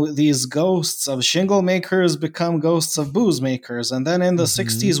 these ghosts of shingle makers become ghosts of booze makers. And then in the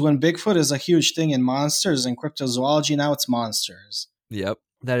 60s, when Bigfoot is a huge thing in monsters and cryptozoology, now it's monsters. Yep.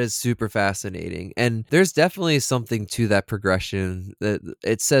 That is super fascinating. And there's definitely something to that progression. That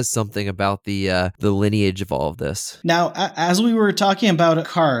it says something about the lineage of all of this. Now, as we were talking about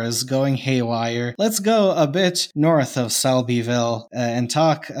cars going haywire, let's go a bit north of Selbyville and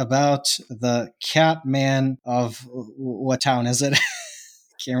talk about the Catman of, what town is it?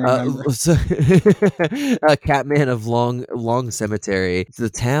 Can't remember. Catman of Long Cemetery. The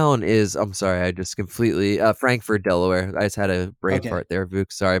town is, I'm sorry, I just completely, Frankfort, Delaware. I just had a brain fart there,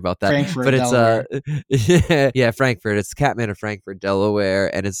 Vuk. Sorry about that. Frankfort, but it's, Delaware. yeah, Frankfort. It's Catman of Frankfort, Delaware,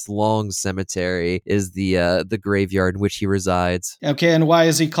 and it's Long Cemetery is the graveyard in which he resides. Okay, and why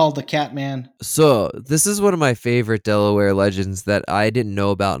is he called the Catman? So, this is one of my favorite Delaware legends that I didn't know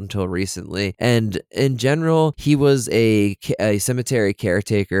about until recently. And in general, he was a cemetery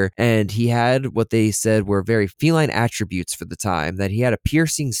caretaker, and he had what they said were very feline attributes for the time, that he had a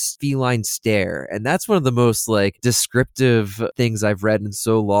piercing feline stare. And that's one of the most like descriptive things I've read in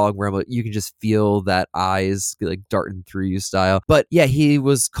so long, where I'm like, you can just feel that eyes like darting through you style. But yeah, he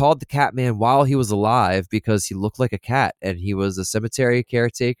was called the Catman while he was alive because he looked like a cat, and he was a cemetery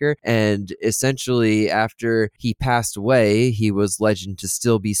caretaker. And essentially after he passed away, he was legend to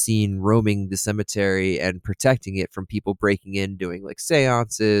still be seen roaming the cemetery and protecting it from people breaking in, doing like seances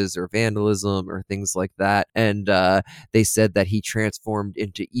or vandalism or things like that. And they said that he transformed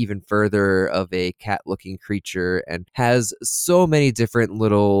into even further of a cat-looking creature and has so many different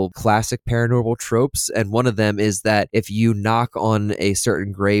little classic paranormal tropes. And one of them is that if you knock on a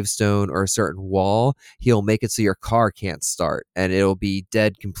certain gravestone or a certain wall, he'll make it so your car can't start, and it'll be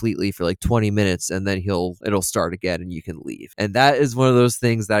dead completely for like 20 minutes, and then it'll start again and you can leave. And that is one of those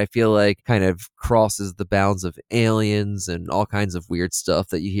things that I feel like kind of crosses the bounds of aliens and all kinds of weird stuff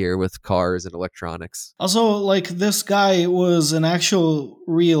that you hear with cars and electronics. Also, like, this guy was an actual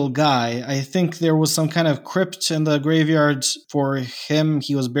real guy. I think there was some kind of crypt in the graveyard for him.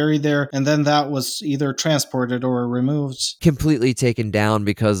 He was buried there, and then that was either transported or removed. Completely taken down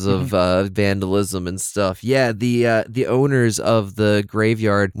because of vandalism and stuff. Yeah, the owners of the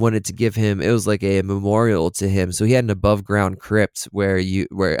graveyard wanted to give him, it was like a memorial to him. So he had an above ground crypt where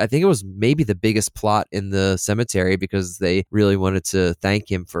I think it was maybe the biggest plot in the cemetery, because they really wanted to thank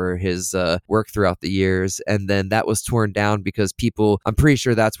him for his work throughout the years. And then that was torn down because I'm pretty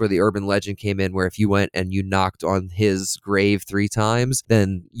sure that's where the urban legend came in, where if you went and you knocked on his grave 3 times,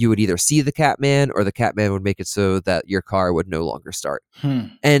 then you would either see the Catman, or the Catman would make it so that your car would no longer start.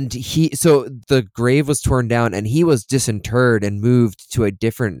 And so the grave was torn down, and he was disinterred and moved to a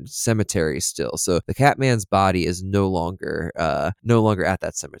different cemetery still. So the Catman's body is no longer at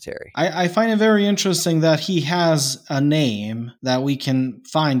that cemetery. I find it very interesting that he has a name that we can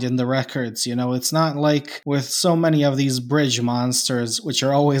find in the records. It's not like with so many of these bridge monsters, which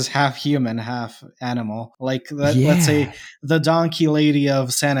are always half human, half animal. Like, let's say the Donkey Lady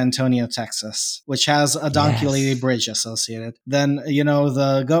of San Antonio, Texas, which has a Donkey Lady bridge associated. Then,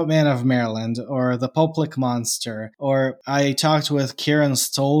 the Goatman of Maryland, or the Poplick Monster. Or I talked with Karen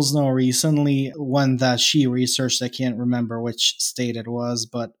Stolzno recently, one that she researched. I can't remember which state it was,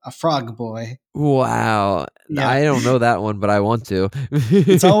 but a frog boy. Wow. Yeah. I don't know that one, but I want to.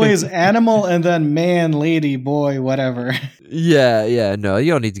 It's always animal and then man, lady, boy, whatever. Yeah. No,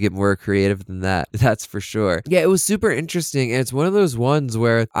 you don't need to get more creative than that. That's for sure. Yeah, it was super interesting. And it's one of those ones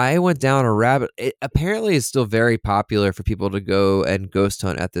where I went down a rabbit. It apparently is still very popular for people to go and ghost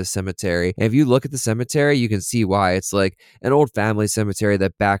hunt at this cemetery. And if you look at the cemetery, you can see why. It's like an old family cemetery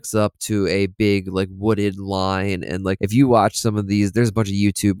that backs up to a big like wooded line. And like if you watch some of these, there's a bunch of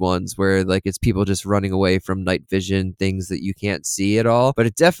YouTube ones where like it's people just running away from night vision, things that you can't see. see at all, but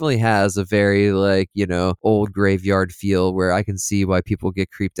it definitely has a very like, old graveyard feel where I can see why people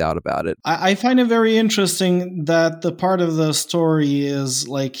get creeped out about it. I find it very interesting that the part of the story is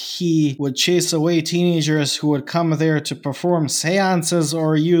like he would chase away teenagers who would come there to perform seances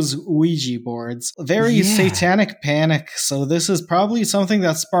or use Ouija boards. Very satanic panic. So this is probably something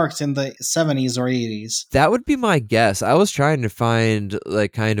that sparked in the 70s or 80s. That would be my guess. I was trying to find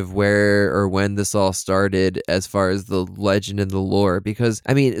like kind of where or when this all started as far as the legend and the lore, because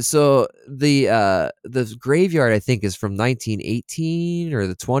I mean, so the graveyard I think is from 1918 or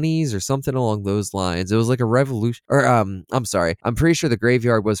the 20s or something along those lines. It was like a revolution, or I'm sorry, I'm pretty sure the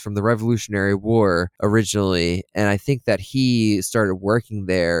graveyard was from the Revolutionary War originally, and I think that he started working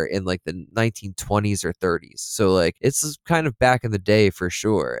there in like the 1920s or 30s. So like it's kind of back in the day for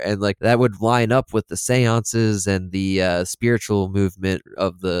sure, and like that would line up with the seances and the spiritual movement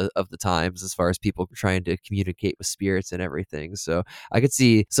of the times as far as people trying to communicate with spirits and everything. So I could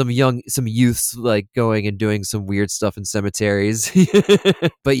see some youths like going and doing some weird stuff in cemeteries.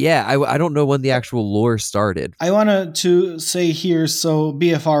 But yeah, I don't know when the actual lore started. I wanted to say here, so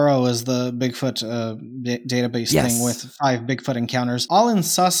BFRO is the Bigfoot database thing with 5 Bigfoot encounters, all in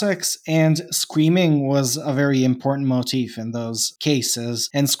Sussex, and screaming was a very important motif in those cases.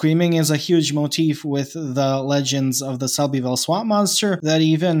 And screaming is a huge motif with the legends of the Selbyville swamp monster that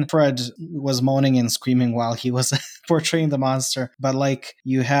even Fred was moaning and screaming while he was portraying the monster. But like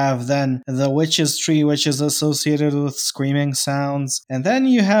you have then the witch's tree, which is associated with screaming sounds. And then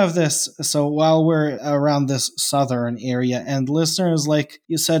you have this, so while we're around this southern area, and listeners, like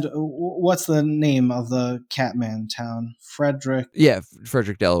you said, what's the name of the Catman town? Frederick? Yeah,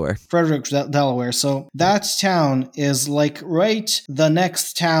 Frederick, Delaware. Frederick, Delaware. So that town is like right the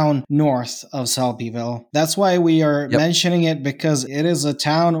next town north of Selbyville. That's why we are mentioning it, because it is a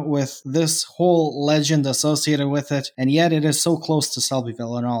town with this whole legend associated with it, and yet it is so close to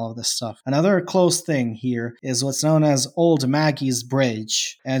Selbyville and all of this stuff. Another close thing here is what's known as Old Maggie's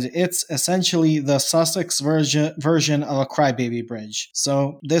Bridge, and it's essentially the Sussex version of a crybaby bridge.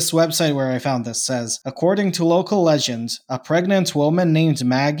 So this website where I found this says, according to local legend, a pregnant woman named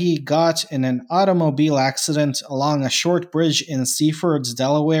Maggie got in an automobile accident along a short bridge in Seaford,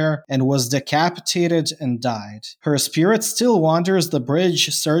 Delaware, and was decapitated and died. Her spirit still wanders the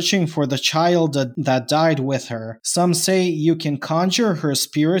bridge searching for the child that died with her. Some say you can conjure her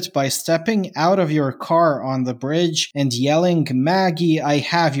spirit by stepping out of your car on the bridge and yelling, "Maggie, I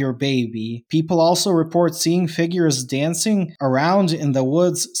have your baby." People also report seeing figures dancing around in the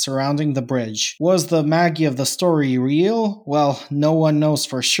woods surrounding the bridge. Was the Maggie of the story real? Well, no one knows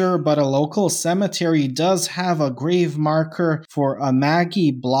for sure, but a local cemetery does have a grave marker for a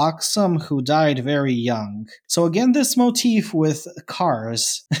Maggie Bloxham who died very young. So again, this motif with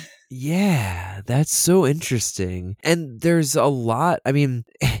cars. Yeah, that's so interesting. And there's a lot. I mean,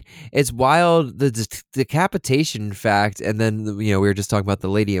 it's wild, the decapitation fact, and then we were just talking about the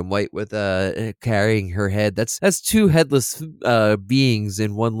lady in white with carrying her head. That's 2 headless beings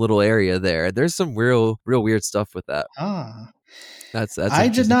in one little area there. There's some real weird stuff with that. That's I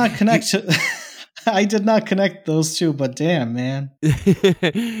did not connect I did not connect those two, but damn, man.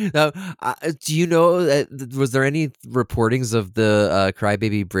 Now, do you know, was there any reportings of the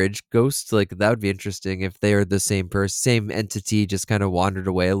Crybaby Bridge ghost? Like, that would be interesting if they are the same person, same entity, just kind of wandered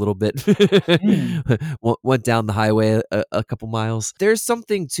away a little bit. Went down the highway a couple miles. There's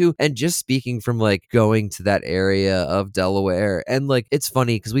something too, and just speaking from like going to that area of Delaware, and like it's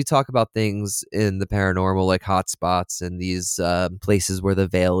funny because we talk about things in the paranormal like hotspots and these places where the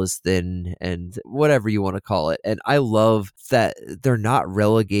veil is thin and whatever you want to call it. And I love that they're not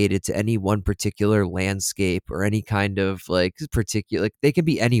relegated to any one particular landscape or any kind of like particular, like they can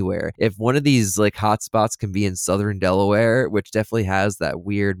be anywhere. If one of these like hotspots can be in southern Delaware, which definitely has that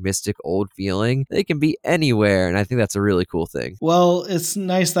weird mystic old feeling, they can be anywhere. And I think that's a really cool thing. Well, it's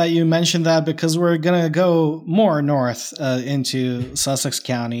nice that you mentioned that because we're going to go more north into Sussex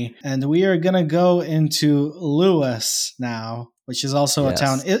County, and we are going to go into Lewis now, which is also a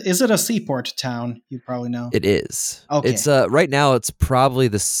town. Is it a seaport town? You probably know. It is. Okay. It's right now it's probably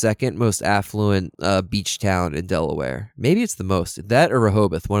the second most affluent beach town in Delaware. Maybe it's the most. That or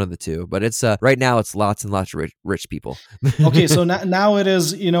Rehoboth, one of the two. But it's right now it's lots and lots of rich people. Okay, so now it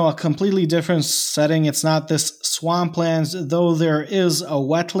is, a completely different setting. It's not this swampland, though there is a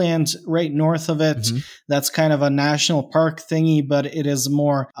wetland right north of it. Mm-hmm. That's kind of a national park thingy, but it is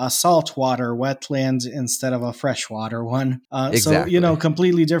more a saltwater wetland instead of a freshwater one. So, Exactly.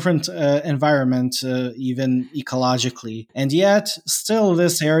 completely different environment, even ecologically. And yet, still,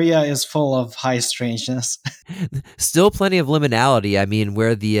 this area is full of high strangeness. Still plenty of liminality. I mean,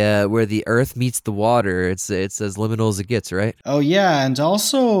 where the earth meets the water, it's as liminal as it gets, right? Oh, yeah. And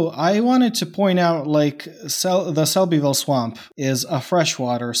also, I wanted to point out the Selbyville Swamp is a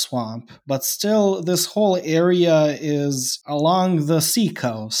freshwater swamp, but still, this whole area is along the sea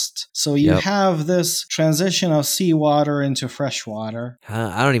coast. So you Yep. have this transition of seawater into freshwater.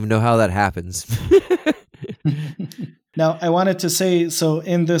 I don't even know how that happens. Now, I wanted to say, so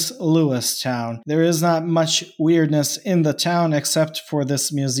in this Lewis town, there is not much weirdness in the town except for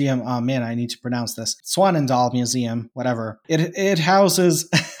this museum. Oh man, I need to pronounce this. Swanendal Museum, whatever. It houses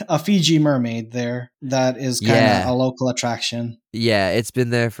a Fiji mermaid there that is kind of a local attraction. Yeah, it's been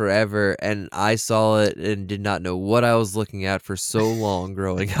there forever, and I saw it and did not know what I was looking at for so long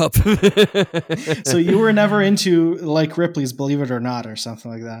growing up. So you were never into like Ripley's Believe It or Not or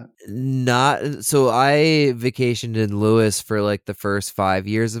something like that? Not so. I vacationed in Lewis for like the first 5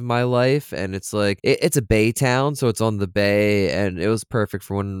 years of my life, and it's like it's a bay town, so it's on the bay, and it was perfect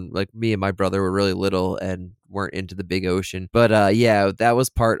for when like me and my brother were really little and weren't into the big ocean. But yeah, that was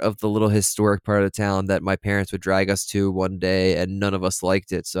part of the little historic part of the town that my parents would drag us to one day, and none of us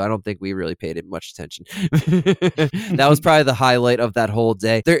liked it, so I don't think we really paid it much attention. That was probably the highlight of that whole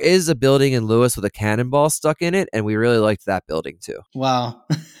day. There is a building in Lewis with a cannonball stuck in it, and we really liked that building too. Wow.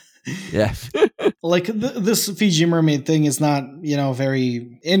 Yeah. Like this Fiji mermaid thing is not,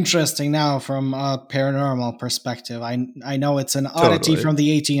 very interesting now from a paranormal perspective. I know it's an oddity Totally. from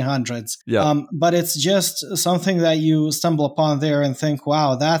the 1800s. Yeah. But it's just something that you stumble upon there and think,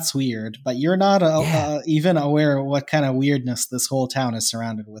 wow, that's weird. But you're not even aware of what kind of weirdness this whole town is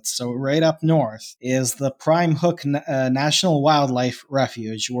surrounded with. So right up north is the Prime Hook National Wildlife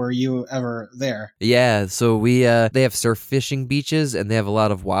Refuge. Were you ever there? Yeah, so they have surf fishing beaches, and they have a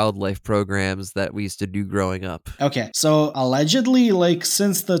lot of wildlife programs that we used to do growing up. Okay, so allegedly, like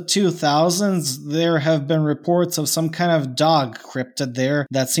since the 2000s, there have been reports of some kind of dog cryptid there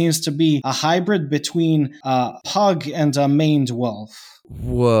that seems to be a hybrid between a pug and a maned wolf.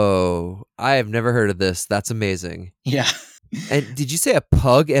 Whoa, I have never heard of this. That's amazing. Yeah. And did you say a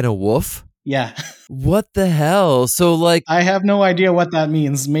pug and a wolf? Yeah. What the hell? So like, I have no idea what that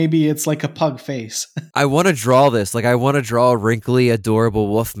means. Maybe it's like a pug face. I want to draw this. Like, I want to draw a wrinkly, adorable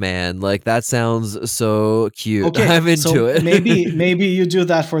wolf man. Like, that sounds so cute. Okay, I'm into so it. maybe you do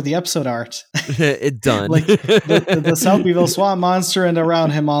that for the episode art. It done. Like the Selbyville swamp monster, and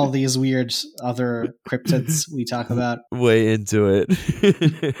around him all these weird other cryptids we talk about. Way into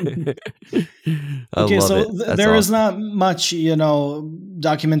it. I Okay, love so it. there is awesome. not much,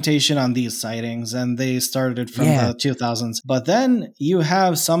 documentation on these sightings, and they started from the 2000s. But then you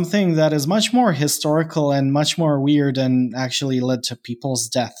have something that is much more historical and much more weird and actually led to people's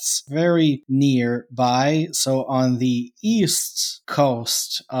deaths very nearby. So on the east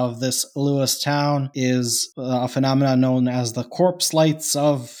coast of this Lewis town is a phenomenon known as the corpse lights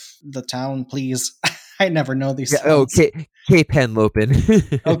of the town, please. I never know these things. Cape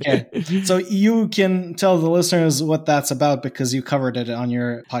Henlopen. Okay. So you can tell the listeners what that's about because you covered it on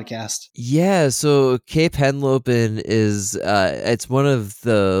your podcast. Yeah, so Cape Henlopen is it's one of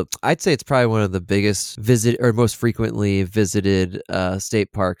the, I'd say it's probably one of the biggest most frequently visited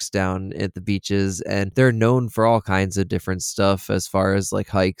state parks down at the beaches, and they're known for all kinds of different stuff as far as like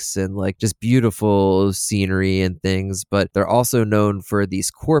hikes and like just beautiful scenery and things, but they're also known for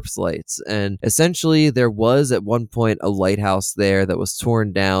these corpse lights. And essentially there was at one point a lighthouse there that was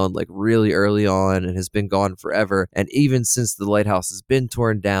torn down like really early on and has been gone forever. And even since the lighthouse has been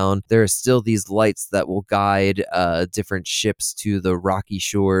torn down, there are still these lights that will guide different ships to the rocky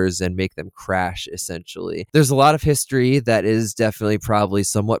shores and make them crash, essentially. There's a lot of history that is definitely probably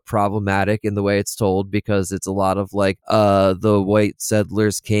somewhat problematic in the way it's told, because it's a lot of like the white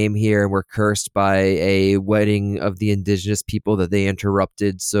settlers came here and were cursed by a wedding of the indigenous people that they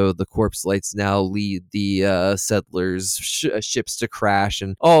interrupted, so the corpse lights now lead the settlers ships to crash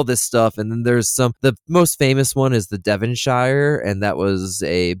and all this stuff. And then there's the most famous one is the Devonshire, and that was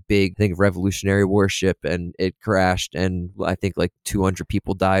a big thing, Revolutionary War ship, and it crashed, and I think like 200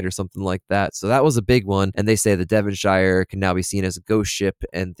 people died or something like that. So that was a big one, and they say the Devonshire can now be seen as a ghost ship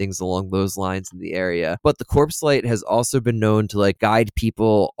and things along those lines in the area. But the corpse light has also been known to like guide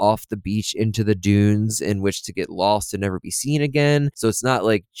people off the beach into the dunes, in which to get lost and never be seen again. So it's not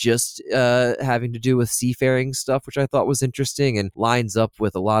like just having to do with seafaring stuff, which I thought was interesting and lines up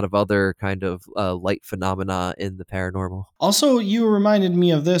with a lot of other kind of light phenomena in the paranormal. Also, you reminded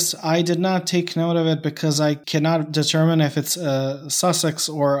me of this. I did not take note of it because I cannot determine if it's Sussex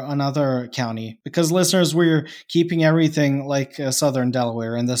or another county. Because listeners, we're keeping everything like southern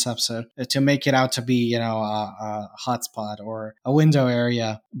Delaware in this episode to make it out to be, a hotspot or a window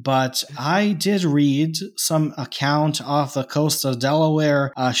area. But I did read some account off the coast of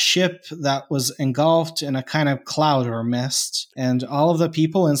Delaware, a ship that was engulfed in a kind of cloud or mist. And all of the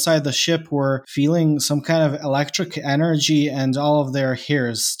people inside the ship were feeling some kind of electric energy, and all of their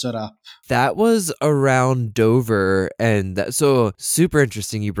hairs stood up. That was around Dover, and so super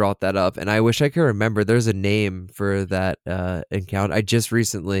interesting you brought that up, and I wish I could remember. There's a name for that encounter. I just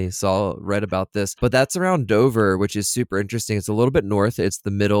recently read about this, but that's around Dover, which is super interesting. It's a little bit north. It's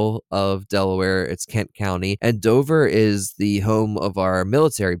the middle of Delaware. It's Kent County, and Dover is the home of our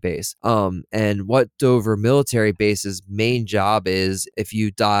military base. And what Dover military base's main job is, if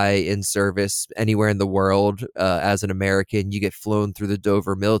you die in service anywhere in the world as an American, you get flown through the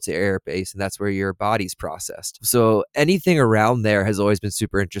Dover military air base, and that's where your body's processed. So anything around there has always been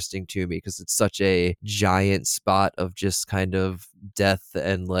super interesting to me because it's such a giant spot of just kind of death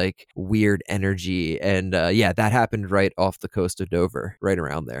and like weird energy. And that happened right off the coast of Dover, right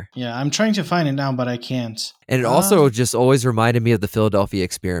around there. Yeah, I'm trying to find it now, but I can't. And it also just always reminded me of the Philadelphia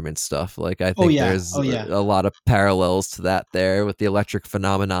experiment stuff. Like I think there's a lot of parallels to that there with the electric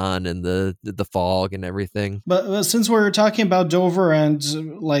phenomenon and the fog and everything. But since we're talking about Dover and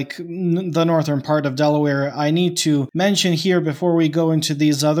like the northern part of Delaware, I need to mention here before we go into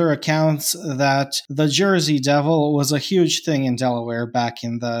these other accounts that the Jersey Devil was a huge thing in Delaware back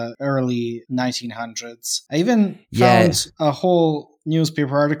in the early 1900s. I even found a whole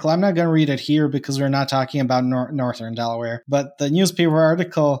newspaper article. I'm not going to read it here because we're not talking about northern Delaware, but the newspaper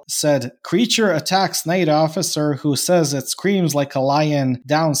article said, "Creature attacks night officer who says it screams like a lion.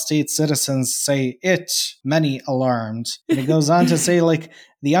 Downstate citizens say it, many alarmed." And it goes on to say, like,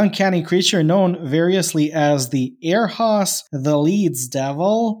 the uncanny creature known variously as the Airhoss, the Leeds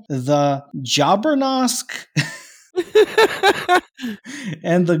Devil, the Jobbernosk,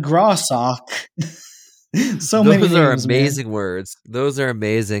 and the Grossock. So many names, those are amazing words. Those are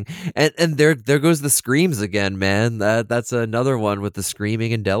amazing. And there goes the screams again, man. That's another one with the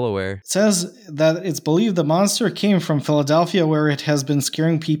screaming in Delaware. It says that it's believed the monster came from Philadelphia, where it has been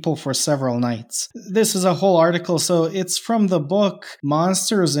scaring people for several nights. This is a whole article, so it's from the book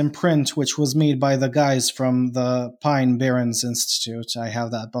Monsters in Print, which was made by the guys from the Pine Barrens Institute. I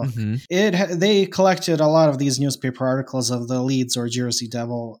have that book. Mm-hmm. They collected a lot of these newspaper articles of the Leeds or Jersey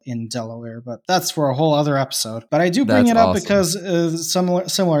Devil in Delaware, but that's for a whole other episode. But I do bring it up because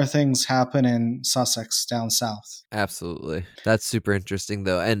similar things happen in Sussex down south. Absolutely. That's super interesting,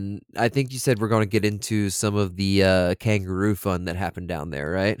 though. And I think you said we're going to get into some of the kangaroo fun that happened down there,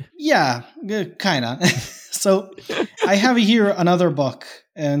 right? Yeah, kind of. So I have here another book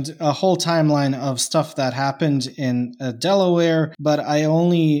and a whole timeline of stuff that happened in Delaware, but I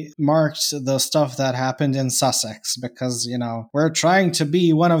only marked the stuff that happened in Sussex because, we're trying to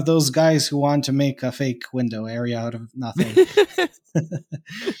be one of those guys who want to make a fake window area out of nothing.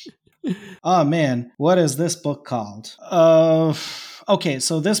 Oh man, what is this book called? Okay,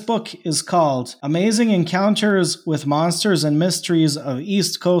 so this book is called Amazing Encounters with Monsters and Mysteries of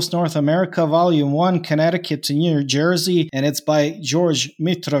East Coast North America, Volume 1, Connecticut to New Jersey, and it's by George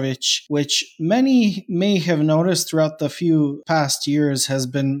Mitrovich, which many may have noticed throughout the few past years has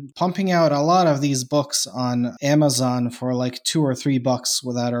been pumping out a lot of these books on Amazon for like $2 or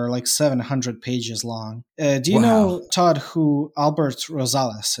 $3 that are like 700 pages long. Do you know, Todd, who Albert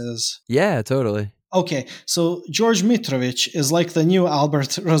Rosales is? Yeah, totally. Okay, so George Mitrovich is like the new Albert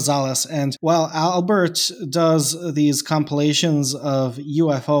Rosales, and while Albert does these compilations of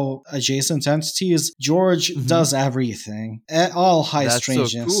UFO adjacent entities, George does everything. All high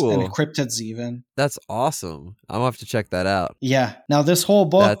strangeness so cool. And cryptids even. That's awesome. I'm going to have to check that out. Yeah. Now, this whole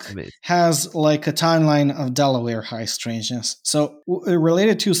book has like a timeline of Delaware high strangeness. So,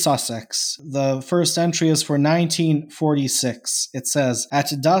 related to Sussex, the first entry is for 1946. It says, at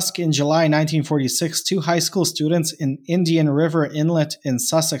dusk in July 1946, 2 high school students in Indian River Inlet in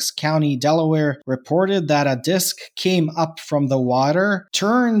Sussex County, Delaware, reported that a disc came up from the water,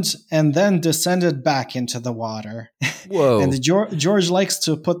 turned, and then descended back into the water. Whoa. And George likes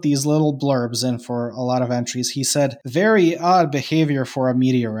to put these little blurbs in for a lot of entries. He said, very odd behavior for a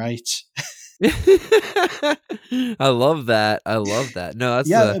meteorite. I love that. I love that. No,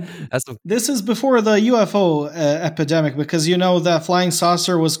 that's some, this is before the UFO epidemic, because you know that flying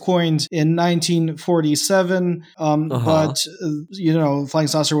saucer was coined in 1947, but you know, flying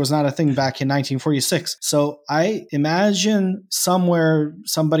saucer was not a thing back in 1946. So I imagine somewhere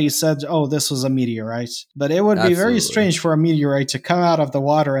somebody said, "Oh, this was a meteorite," but it would be very strange for a meteorite to come out of the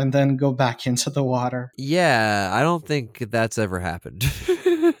water and then go back into the water. Yeah, I don't think that's ever happened.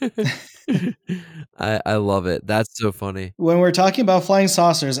 I love it. That's so funny. When we're talking about flying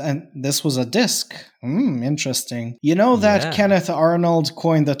saucers, and this was a disc. Interesting. You know that Kenneth Arnold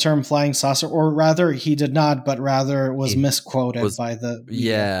coined the term flying saucer, or rather, he did not, but rather was misquoted by the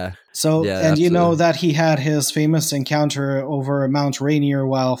media. Yeah. So, yeah, and absolutely. you know that he had his famous encounter over Mount Rainier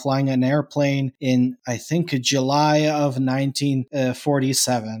while flying an airplane in, I think, July of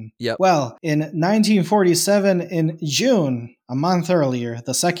 1947. Yep. Well, in 1947, in June, a month earlier,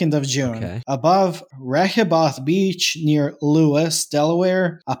 the 2nd of June, above Rehoboth Beach near Lewis,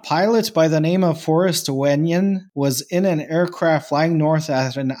 Delaware, a pilot by the name of Forrest Wenyon was in an aircraft flying north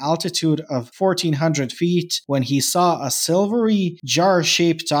at an altitude of 1,400 feet when he saw a silvery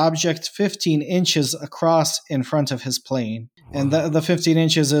jar-shaped object 15 inches across in front of his plane. And the 15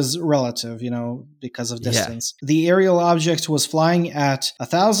 inches is relative, you know, because of distance. Yeah. The aerial object was flying at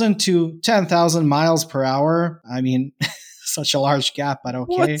 1,000 to 10,000 miles per hour. I mean, such a large gap, but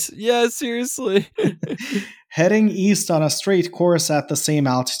okay. What? Yeah, seriously. Heading east on a straight course at the same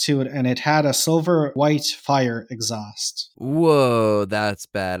altitude, and it had a silver-white fire exhaust. Whoa, that's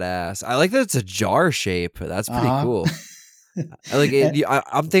badass. I like that it's a jar shape. That's pretty cool. Like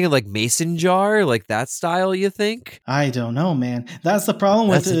I'm thinking like mason jar, like that style. You think? I don't know, man. That's the problem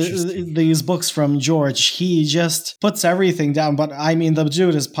with these books from George. He just puts everything down. But I mean, the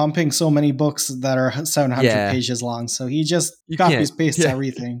dude is pumping so many books that are 700 pages long, so he just copies pastes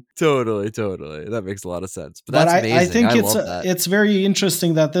everything. Totally. That makes a lot of sense. But that's amazing. I think it's very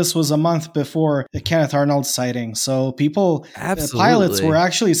interesting that this was a month before the Kenneth Arnold sighting. So pilots were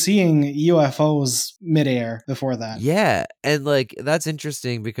actually seeing UFOs midair before that. Yeah. And like that's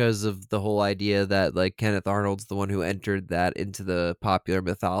interesting because of the whole idea that like Kenneth Arnold's the one who entered that into the popular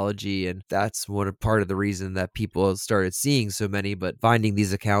mythology, and that's part of the reason that people started seeing so many. But finding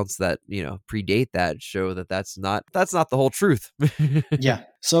these accounts that predate that show that that's not the whole truth. Yeah.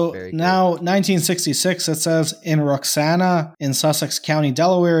 So now, 1966, it says, in Roxana, in Sussex County,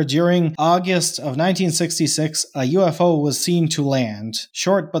 Delaware, during August of 1966, a UFO was seen to land.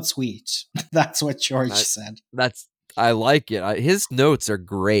 Short but sweet. That's what George said. I like it. His notes are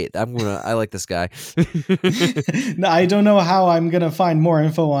great. I like this guy. No, I don't know how I'm going to find more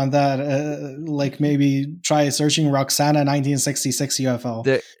info on that. Like maybe try searching Roxana 1966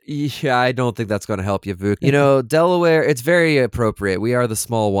 UFO. Yeah, I don't think that's going to help you, Vuk. Delaware, it's very appropriate. We are the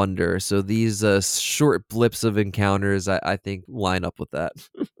small wonder. So these short blips of encounters, I think, line up with that.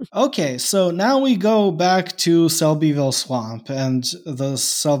 Okay, so now we go back to Selbyville Swamp and the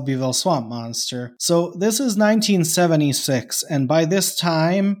Selbyville Swamp Monster. So this is 1976, and by this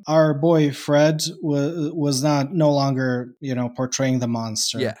time, our boy Fred was no longer, portraying the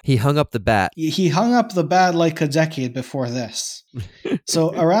monster. Yeah, he hung up the bat. He hung up the bat like a decade before this.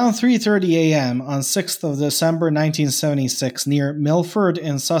 So around 3:30 a.m. on 6th of December 1976, near Milford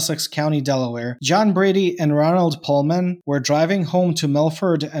in Sussex County, Delaware, John Brady and Ronald Pullman were driving home to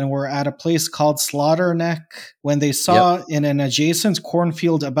Milford and were at a place called Slaughter Neck when they saw in an adjacent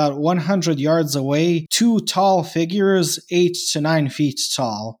cornfield about 100 yards away 2 tall figures 8 to 9 feet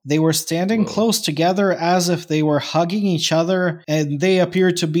tall. They were standing close together as if they were hugging each other, and they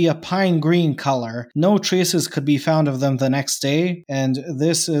appeared to be a pine green color. No traces could be found of them the next day. And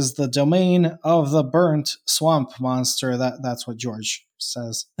this is the domain of the burnt swamp monster. That's what George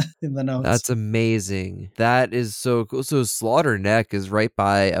says in the notes. That's amazing. That is so cool. So Slaughter Neck is right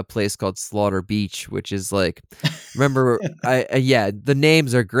by a place called Slaughter Beach, which is like, remember, the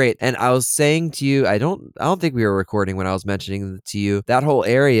names are great. And I was saying to you, I don't think we were recording when I was mentioning to you, that whole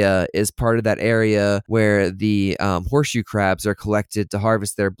area is part of that area where the horseshoe crabs are collected to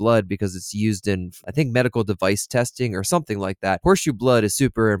harvest their blood because it's used in, I think, medical device testing or something like that. Horseshoe blood is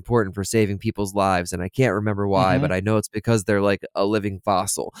super important for saving people's lives, and I can't remember why, but I know it's because they're like a living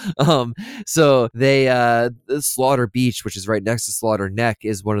fossil. So they Slaughter Beach, which is right next to Slaughter Neck,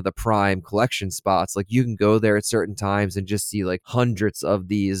 is one of the prime collection spots. Like you can go there at certain times and just see like hundreds of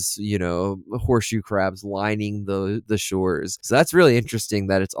these, horseshoe crabs lining the shores. So that's really interesting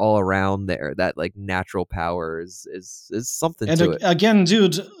that it's all around there. That like natural power is something to it. Again,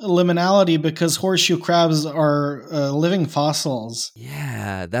 dude, liminality, because horseshoe crabs are living fossils.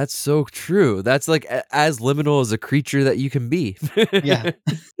 Yeah, that's so true. That's like as liminal as a creature that you can be. Yeah.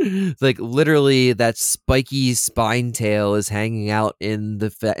 Like literally that spiky spine tail is hanging out in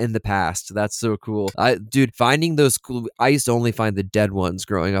the past. That's so cool. Dude, finding those cool, I used to only find the dead ones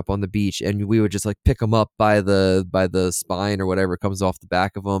growing up on the beach, and we would just like pick them up by the spine or whatever comes off the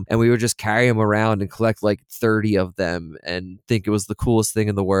back of them, and we would just carry them around and collect like 30 of them and think it was the coolest thing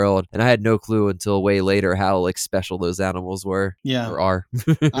in the world. And I had no clue until way later how like special those animals were. Yeah. Or are.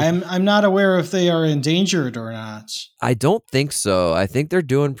 I'm not aware if they are endangered or not. I don't think so. I think they're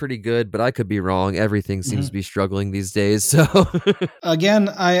doing pretty good, but I could be wrong. Everything seems to be struggling these days. So again,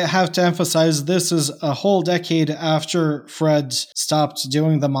 I have to emphasize this is a whole decade after Fred stopped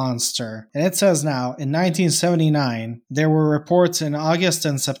doing the monster. And it says now, in 1979, there were reports in August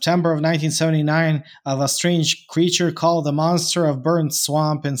and September of 1979 of a strange creature called the Monster of Burnt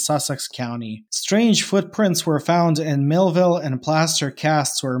Swamp in Sussex County. Strange footprints were found in Millville and plaster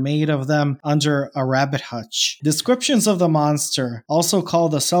casts were made of them under a rabbit hutch. Descriptions of the monster, also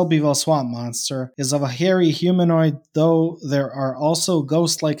called the Selbyville Swamp Monster, is of a hairy humanoid, though there are also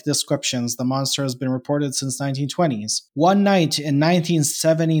ghost-like descriptions. The monster has been reported since 1920s. One night in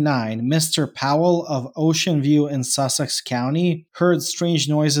 1979, Mr. Powell of Ocean View in Sussex County heard strange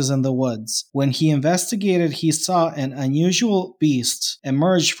noises in the woods. When he investigated, he saw an unusual beast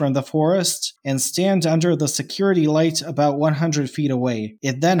emerge from the forest and stand under the security light about 100 feet away.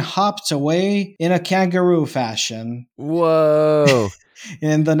 It then hopped away in a kangaroo fashion. Whoa.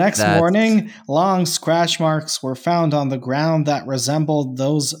 And the next morning, long scratch marks were found on the ground that resembled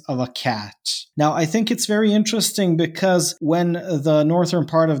those of a cat. Now, I think it's very interesting because when the northern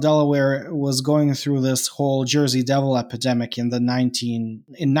part of Delaware was going through this whole Jersey Devil epidemic in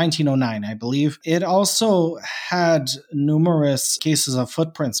 1909, I believe, it also had numerous cases of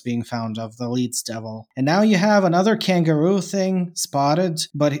footprints being found of the Leeds Devil. And now you have another kangaroo thing spotted,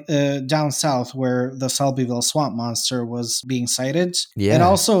 but down south where the Selbyville Swamp Monster was being sighted. Yeah. And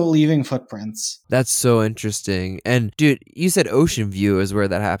also leaving footprints. That's so interesting. And dude, you said Ocean View is where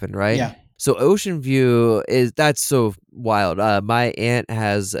that happened, right? Yeah. So Ocean View that's so wild. My aunt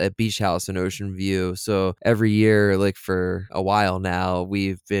has a beach house in Ocean View. So every year, like for a while now,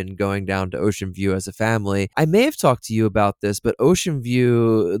 we've been going down to Ocean View as a family. I may have talked to you about this, but Ocean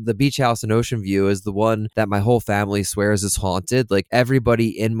View, the beach house in Ocean View is the one that my whole family swears is haunted. Like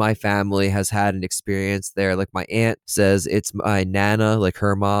everybody in my family has had an experience there. Like my aunt says it's my Nana, like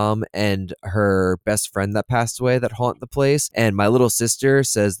her mom and her best friend that passed away that haunt the place. And my little sister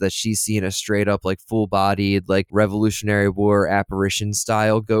says that she's seen a straight up like full bodied like Revolutionary War apparition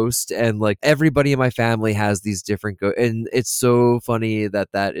style ghost, and like everybody in my family has these different and it's so funny that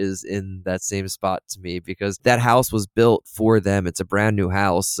that is in that same spot to me because that house was built for them. It's a brand new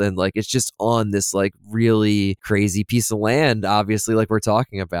house and like it's just on this like really crazy piece of land, obviously, like we're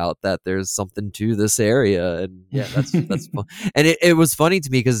talking about, that there's something to this area. And yeah, that's fun. And it was funny to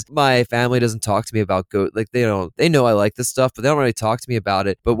me because my family doesn't talk to me about like they know I like this stuff, but they don't really talk to me about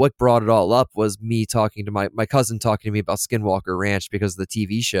it. But what brought it all up was me talking to my cousin talking to me about Skinwalker Ranch because of the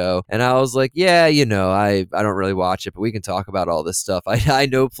TV show. And I was like, yeah, I don't really watch it, but we can talk about all this stuff. I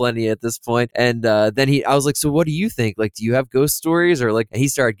know plenty at this point. And then I was like, so what do you think? Like, do you have ghost stories? Or like, and he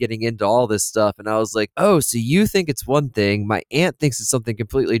started getting into all this stuff. And I was like, oh, so you think it's one thing. My aunt thinks it's something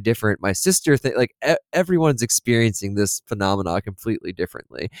completely different. My sister like everyone's experiencing this phenomena completely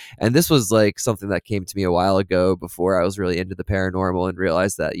differently. And this was like something that came to me a while ago before I was really into the paranormal and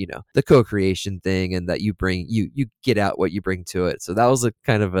realized that, the co-creation thing and that you get out what you bring to it. So that was a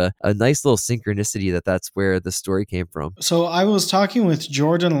kind of a nice little synchronicity that's where the story came from. So I was talking with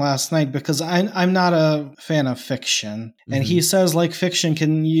Jordan last night because I'm not a fan of fiction. And he says like fiction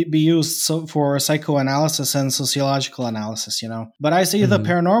can be used for psychoanalysis and sociological analysis, But I see the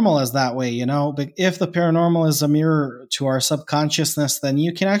paranormal as that way, But if the paranormal is a mirror to our subconsciousness, then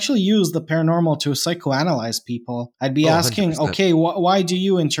you can actually use the paranormal to psychoanalyze people. I'd be asking, 100%. Okay, why do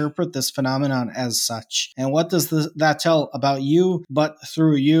you interpret this phenomenon as such? And what does that tell about you? But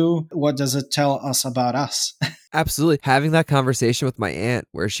through you, what does it tell us about us? Absolutely. Having that conversation with my aunt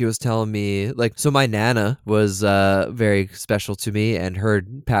where she was telling me, like, so my Nana was very special to me, and her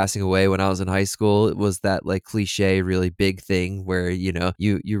passing away when I was in high school, it was that like cliche, really big thing where,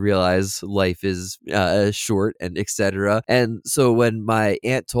 you realize life is short and etc. And so when my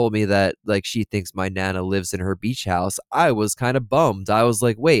aunt told me that like she thinks my Nana lives in her beach house, I was kind of bummed. I was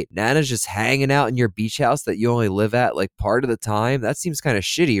like, wait, Nana's just hanging out in your beach house that you only live at like part of the time? That seems kind of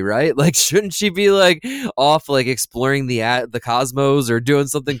shitty, right? Like, shouldn't she be like off like like exploring the cosmos or doing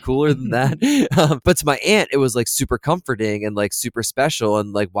something cooler than that. But to my aunt, it was like super comforting and like super special.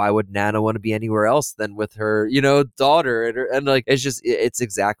 And like, why would Nana want to be anywhere else than with her, daughter? And like, it's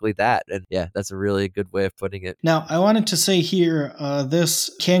exactly that. And yeah, that's a really good way of putting it. Now, I wanted to say here, this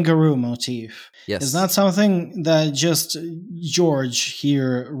kangaroo motif is not something that just George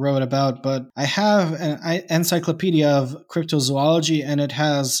here wrote about, but I have an encyclopedia of cryptozoology, and it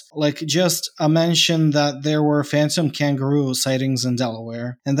has like just a mention that there were phantom kangaroo sightings in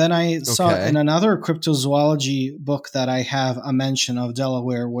Delaware. And then I saw in another cryptozoology book that I have a mention of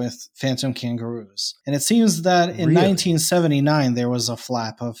Delaware with phantom kangaroos. And it seems that in 1979, there was a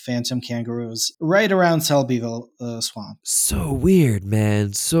flap of phantom kangaroos right around Selbyville Swamp. So weird,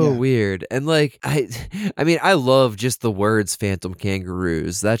 man. So weird. And like, I mean, I love just the words phantom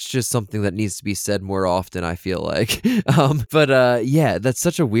kangaroos. That's just something that needs to be said more often, I feel like. But yeah, that's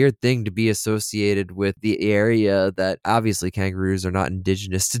such a weird thing to be associated with the area that obviously kangaroos are not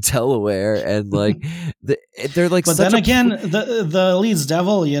indigenous to Delaware. And like, they're like, but then again, the Leeds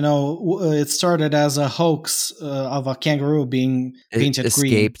Devil, it started as a hoax of a kangaroo being painted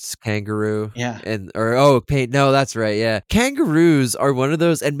escaped green. Kangaroo. Yeah. No, that's right. Yeah. Kangaroos are one of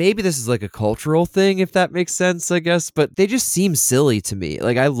those, and maybe this is like a cultural thing, if that makes sense, I guess, but they just seem silly to me.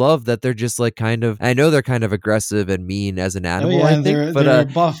 Like, I love that they're just like I know they're kind of aggressive and mean as an animal, I think, but they're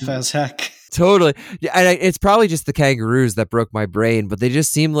buff as heck. Totally. And it's probably just the kangaroos that broke my brain, but they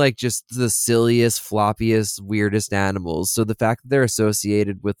just seem like just the silliest, floppiest, weirdest animals. So the fact that they're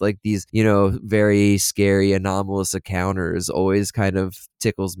associated with like these, very scary, anomalous encounters always kind of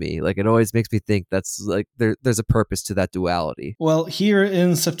tickles me. Like, it always makes me think that's like there's a purpose to that duality. Well, here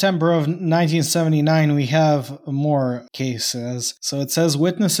in September of 1979, we have more cases. So it says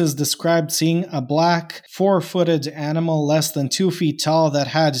witnesses described seeing a black 4-footed animal less than 2 feet tall that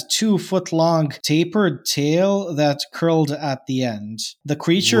had 2-foot-long tapered tail that curled at the end. The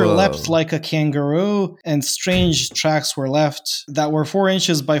creature leapt like a kangaroo, and strange tracks were left that were 4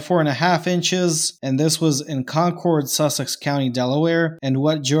 inches by 4.5 inches, and this was in Concord, Sussex County, Delaware. And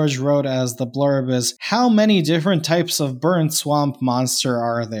what George wrote as the blurb is, how many different types of burnt swamp monster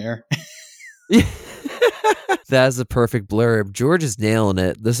are there? That's the perfect blurb. George is nailing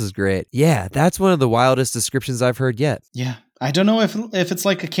it. This is great. Yeah, that's one of the wildest descriptions I've heard yet. Yeah. I don't know if it's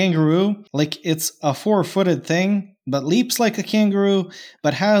like a kangaroo, like it's a 4-footed thing, but leaps like a kangaroo,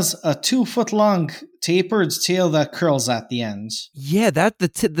 but has a 2-foot-long tapered tail that curls at the end. Yeah,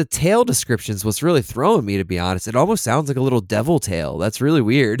 the tail description's what's really throwing me, to be honest. It almost sounds like a little devil tail. That's really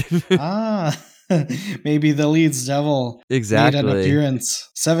weird. Maybe the Leeds Devil made an appearance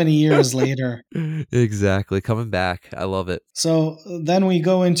 70 years later. Exactly. Coming back. I love it. So then we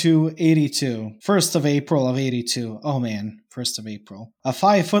go into 82. 1st of April of 82. Oh man. 1st of April. A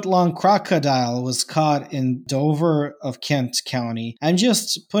 5-foot-long crocodile was caught in Dover of Kent County. I'm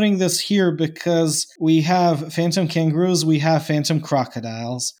just putting this here because we have phantom kangaroos, we have phantom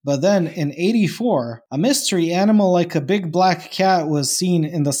crocodiles. But then in 84, a mystery animal like a big black cat was seen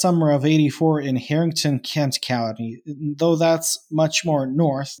in the summer of 84 in Harrington, Kent County, though that's much more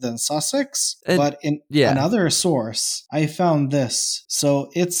north than Sussex. But in another source, I found this. So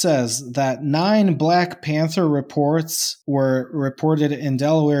it says that 9 Black Panther reports were reported in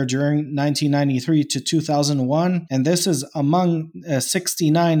Delaware during 1993 to 2001, and this is among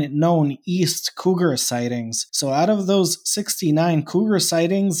 69 known East cougar sightings. So out of those 69 cougar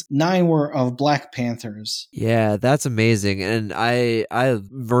sightings, 9 were of Black Panthers. Yeah, that's amazing. And I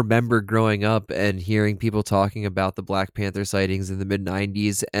remember growing up and hearing people talking about the Black Panther sightings in the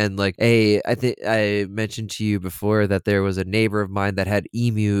mid-90s, and like I think I mentioned to you before that there was a neighbor of mine that had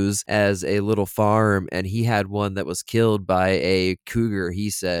emus as a little farm, and he had one that was killed by a cougar, he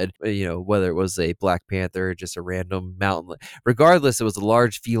said, whether it was a Black Panther or just a random mountain. Regardless, it was a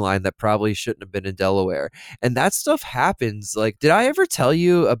large feline that probably shouldn't have been in Delaware. And that stuff happens. Like, did I ever tell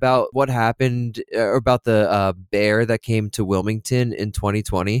you about what happened about the bear that came to Wilmington in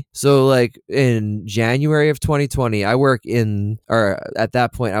 2020? So like in January of 2020, at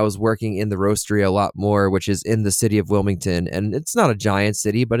that point, I was working in the roastery a lot more, which is in the city of Wilmington. And it's not a giant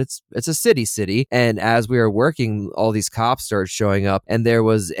city, but it's a city. And as we were working, all these cops started showing up, and there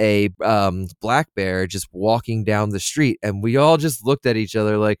was a black bear just walking down the street, and we all just looked at each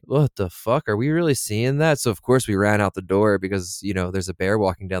other like, what the fuck, are we really seeing that? So of course we ran out the door because there's a bear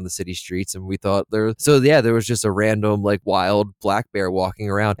walking down the city streets, and we thought there was just a random like wild black bear walking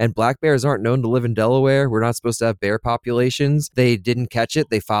around. And black bears aren't known to live in Delaware. We're not supposed to have bear populations. They didn't catch it.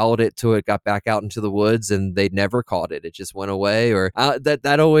 They followed it till it got back out into the woods, and they never caught it. It just went away. Or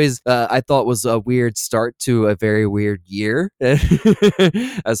that always I thought was a weird start to a very weird year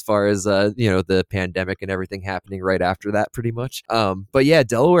as far as the pandemic and everything happening right after that, pretty much. But yeah,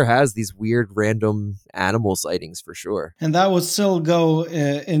 Delaware has these weird random animal sightings for sure. And that would still go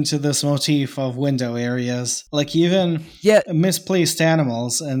into this motif of window areas, like even misplaced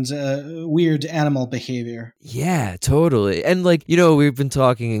animals and weird animal behavior. Yeah, totally. And we've been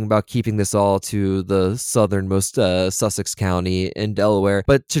talking about keeping this all to the southernmost Sussex County in Delaware,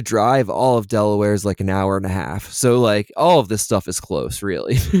 but to drive all of Delaware is like an hour and a half. So all of this stuff is close,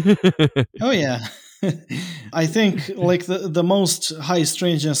 really. Oh, yeah. I think the most high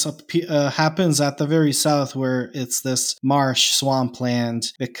strangeness happens at the very south, where it's this marsh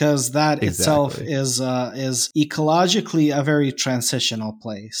swampland, because that itself is ecologically a very transitional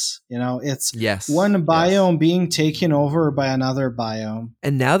place. It's one biome being taken over by another biome.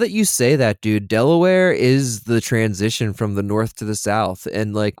 And now that you say that, dude, Delaware is the transition from the north to the south.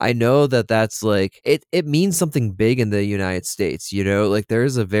 And I know that's it means something big in the United States,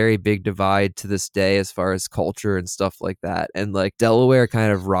 there's a very big divide to this day as far as culture and stuff like that. And Delaware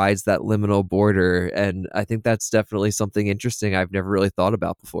kind of rides that liminal border. And I think that's definitely something interesting I've never really thought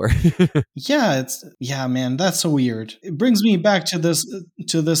about before. Yeah, man, that's so weird. It brings me back to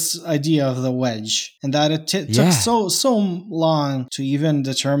this idea of the wedge, and that it took so long to even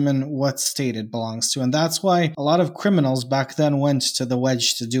determine what state it belongs to. And that's why a lot of criminals back then went to the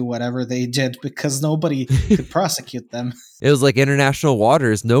wedge to do whatever they did, because nobody could prosecute them. It was like international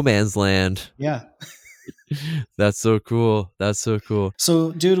waters, no man's land. Yeah. That's so cool.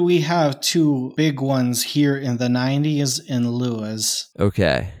 So, dude, we have two big ones here in the 90s in Lewis.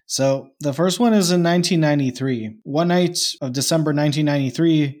 Okay. So the first one is in 1993. One night of December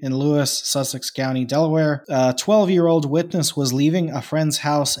 1993 in Lewis, Sussex County, Delaware, a 12-year-old witness was leaving a friend's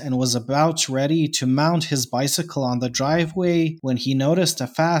house and was about ready to mount his bicycle on the driveway when he noticed a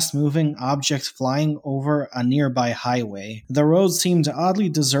fast-moving object flying over a nearby highway. The road seemed oddly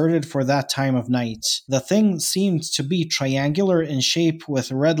deserted for that time of night. The thing seemed to be triangular in shape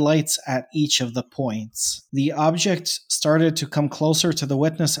with red lights at each of the points. The object started to come closer to the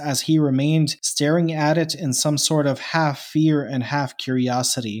witness as he remained staring at it in some sort of half fear and half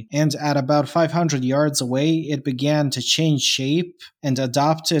curiosity. And at about 500 yards away, it began to change shape and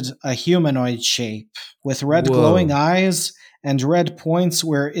adopted a humanoid shape with red glowing eyes and red points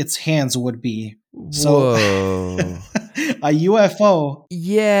where its hands would be. So a UFO.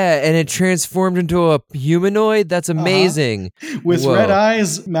 Yeah, and it transformed into a humanoid? That's amazing. With red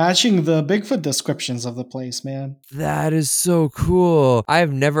eyes matching the Bigfoot descriptions of the place, man. That is so cool.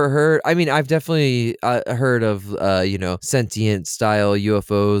 I've definitely heard of, sentient style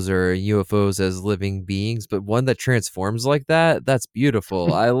UFOs or UFOs as living beings, but one that transforms like that, that's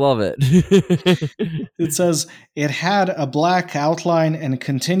beautiful. I love it. It says, it had a black outline and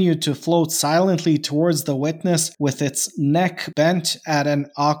continued to float silently towards the witness with its neck bent at an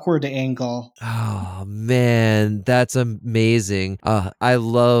awkward angle. Oh, man, that's amazing. I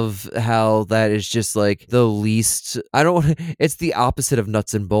love how that is just the least, it's the opposite of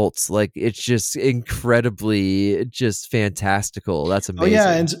nuts and bolts. It's just incredibly just fantastical. That's amazing. Oh,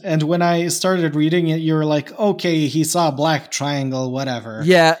 yeah, and when I started reading it, you were like, okay, he saw a black triangle, whatever.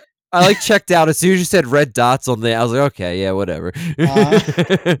 Yeah. I checked out as soon as you said red dots on the. I was like, okay, yeah, whatever.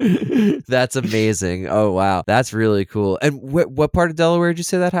 That's amazing. Oh wow, that's really cool. And what part of Delaware did you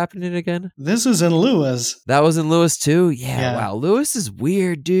say that happened in again? This is in Lewis. That was in Lewis too. Yeah. Wow, Lewis is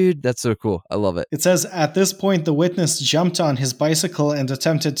weird, dude. That's so cool. I love it. It says at this point the witness jumped on his bicycle and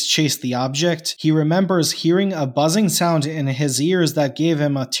attempted to chase the object. He remembers hearing a buzzing sound in his ears that gave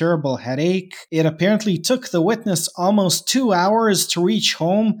him a terrible headache. It apparently took the witness almost 2 hours to reach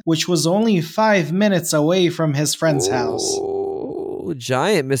home, which was only 5 minutes away from his friend's house.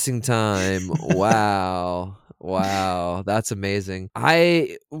 Giant missing time. Wow. Wow. That's amazing.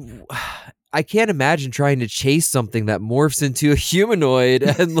 I can't imagine trying to chase something that morphs into a humanoid,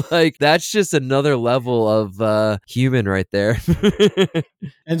 and that's just another level of human right there.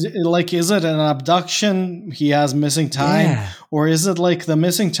 And is it an abduction? He has missing time, or is it the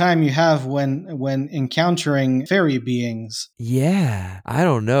missing time you have when encountering fairy beings? Yeah, I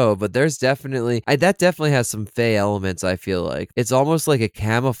don't know, but there's definitely that definitely has some fey elements. I feel like it's almost like it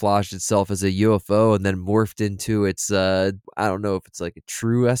camouflaged itself as a UFO and then morphed into its I don't know if it's a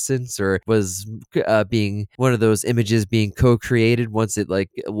true essence or was being one of those images being co-created once it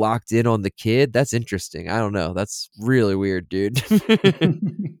locked in on the kid. That's interesting. I don't know. That's really weird, dude.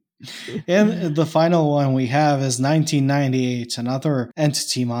 And the final one we have is 1998, another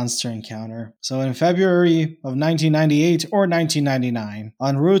entity monster encounter. So in February of 1998 or 1999,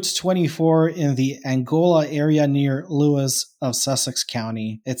 on Route 24 in the Angola area near Lewes of Sussex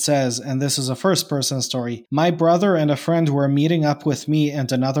County, it says, and this is a first-person story, my brother and a friend were meeting up with me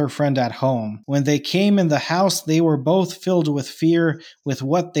and another friend at home. When they came in the house, they were both filled with fear with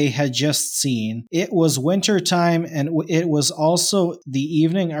what they had just seen. It was winter time and it was also the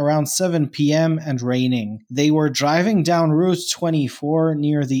evening around 7 p.m. and raining. They were driving down Route 24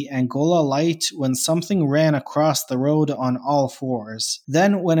 near the Angola light when something ran across the road on all fours.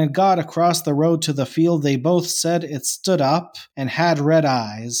 Then when it got across the road to the field, they both said it stood up and had red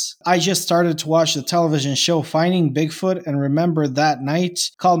eyes. I just started to watch the television show Finding Bigfoot and remembered that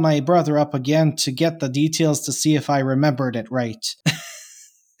night, called my brother up again to get the details to see if I remembered it right.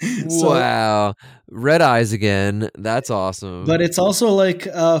 Wow. Red eyes again. That's awesome. But it's also like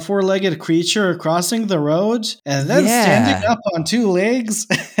a four-legged creature crossing the road and then standing up on two legs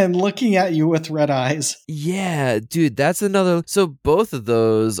and looking at you with red eyes. Yeah, dude, that's another. So both of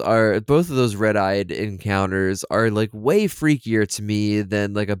those red-eyed encounters are like way freakier to me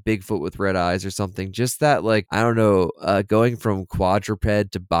than like a Bigfoot with red eyes or something. Just that, like, I don't know, going from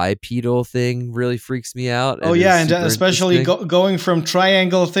quadruped to bipedal thing really freaks me out. Oh yeah, and especially going from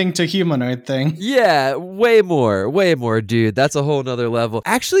triangle thing to humanoid thing. Yeah, way more, dude. That's a whole nother level.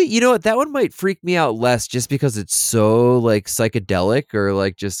 Actually, you know what? That one might freak me out less just because it's so like psychedelic or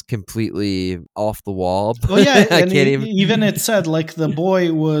like just completely off the wall. Oh yeah, and even it said like the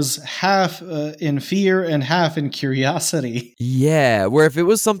boy was half in fear and half in curiosity. Yeah, where if it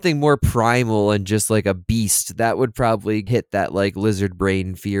was something more primal and just like a beast, that would probably hit that like lizard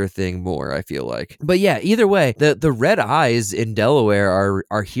brain fear thing more, I feel like. But yeah, either way, the red eyes in Delaware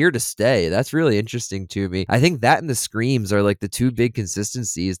are here to stay. That's really interesting to me. I think that and the screams are like the two big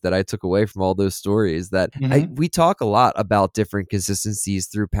consistencies that I took away from all those stories. That we talk a lot about different consistencies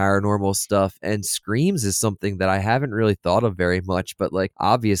through paranormal stuff, and screams is something that I haven't really thought of very much, but like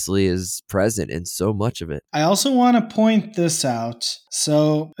obviously is present in so much of it. I also want to point this out.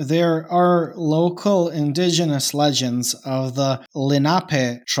 So there are local indigenous legends of the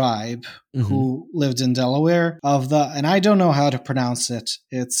Lenape tribe who lived in Delaware and I don't know how to pronounce it.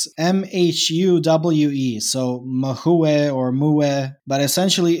 It's Mhuwe, so Mahue or Mue, but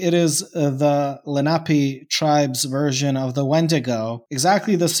essentially it is the Lenape tribe's version of the Wendigo.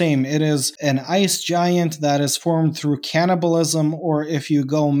 Exactly the same. It is an ice giant that is formed through cannibalism or if you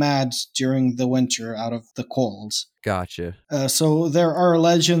go mad during the winter out of the cold. Gotcha. So there are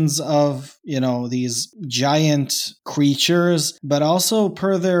legends of, these giant creatures, but also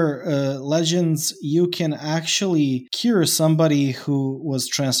per their legends, you can actually cure somebody who was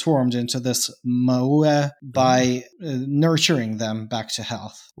transformed into this Maua by nurturing them back to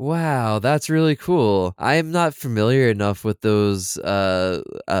health. Wow, that's really cool. I am not familiar enough with those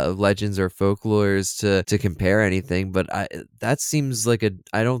legends or folklores to compare anything, but that seems like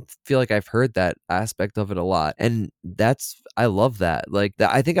I don't feel like I've heard that aspect of it a lot. And I love that. Like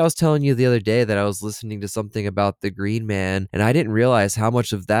I think I was telling you the other day that I was listening to something about the Green Man, and I didn't realize how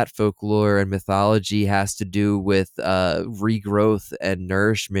much of that folklore and mythology has to do with regrowth and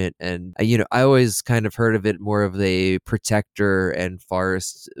nourishment. And I always kind of heard of it more of a protector and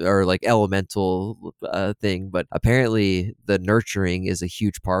forest or like elemental thing, but apparently the nurturing is a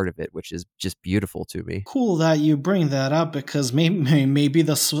huge part of it, which is just beautiful to me. Cool that you bring that up, because maybe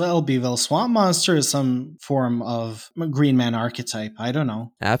the Svelbyville swamp monster is some form of Green Man archetype. I don't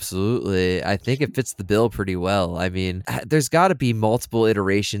know. Absolutely. I think it fits the bill pretty well. I mean, there's got to be multiple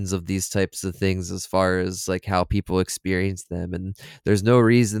iterations of these types of things as far as like how people experience them, and there's no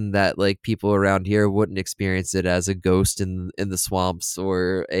reason that like people around here wouldn't experience it as a ghost in the swamps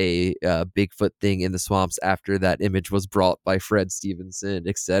or a Bigfoot thing in the swamps after that image was brought by Fred Stevenson,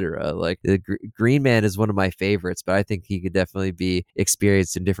 etc. Like the Green Man is one of my favorites, but I think he could definitely be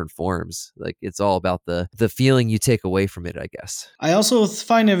experienced in different forms. Like it's all about the feeling you take away from it, I guess. I also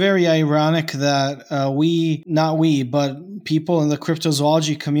find it very ironic that but people in the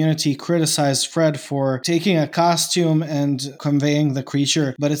cryptozoology community criticized Fred for taking a costume and conveying the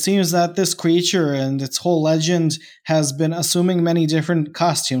creature, but it seems that this creature and its whole legend has been assuming many different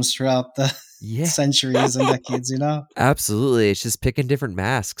costumes throughout the centuries and decades, Absolutely. It's just picking different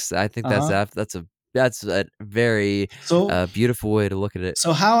masks. I think that's a That's a very So beautiful way to look at it.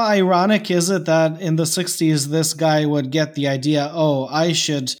 So how ironic is it that in the 60s this guy would get the idea, oh, I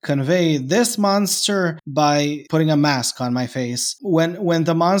should convey this monster by putting a mask on my face, when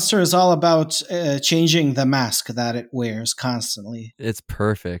the monster is all about changing the mask that it wears constantly. It's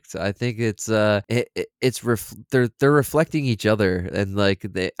perfect. I think it's they're reflecting each other, and like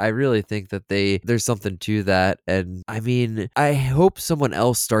I really think that there's something to that. And I mean, I hope someone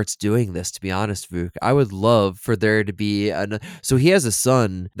else starts doing this, to be honest, Vuk. I would love for there to be so he has a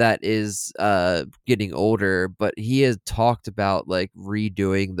son that is getting older, but he has talked about like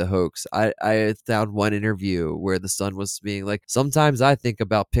redoing the hoax. I found one interview where the son was being like, sometimes I think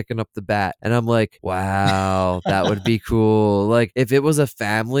about picking up the bat, and I'm like, wow, that would be cool. Like if it was a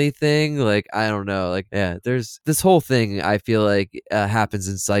family thing, like I don't know, like yeah, there's this whole thing I feel like happens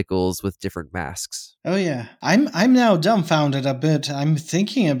in cycles with different masks. Oh yeah, I'm now dumbfounded a bit. I'm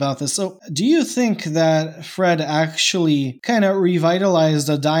thinking about this. So, do you think that Fred actually kind of revitalized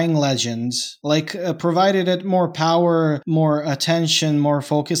a dying legend, like provided it more power, more attention, more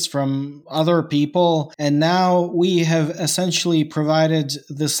focus from other people, and now we have essentially provided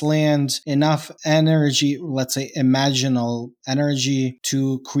this land enough energy, let's say imaginal energy,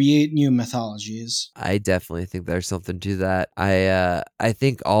 to create new mythologies? I definitely think there's something to that. I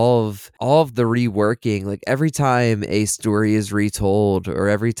think all of the reworking, like every time a story is retold or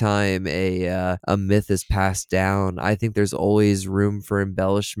every time a myth is passed down, I think there's always room for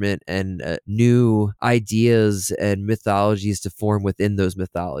embellishment and new ideas and mythologies to form within those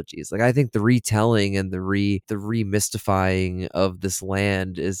mythologies. Like I think the retelling and the remystifying of this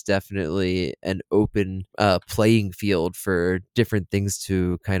land is definitely an open playing field for different things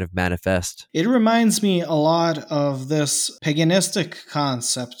to kind of manifest. It reminds me a lot of this paganistic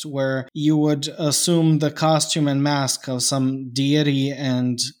concept where you would assume the costume and mask of some deity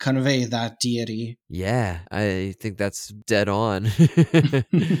and convey that deity. Yeah, I think that's dead on.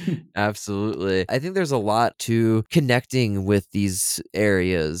 Absolutely. I think there's a lot to connecting with these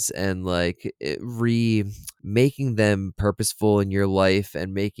areas and like making them purposeful in your life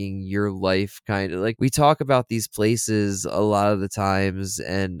and making your life kind of like, we talk about these places a lot of the times,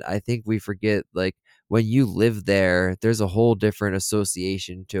 and I think we forget like when you live there, there's a whole different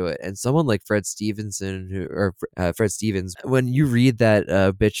association to it. And someone like Fred Stevens, when you read that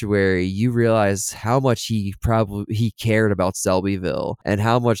obituary, you realize how much he cared about Selbyville and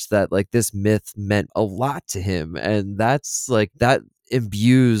how much that like this myth meant a lot to him. And that's like that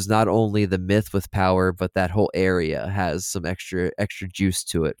imbues not only the myth with power, but that whole area has some extra juice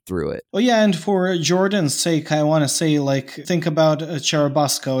to it through it. Oh yeah, and for Jordan's sake, I want to say, like, think about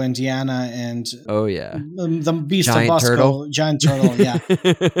Cherubusco, Indiana, and oh yeah, the Beast giant of Busco, turtle. Giant Turtle. Yeah,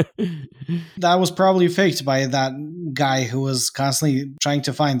 that was probably faked by that guy who was constantly trying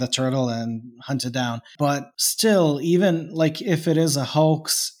to find the turtle and hunt it down. But still, even like if it is a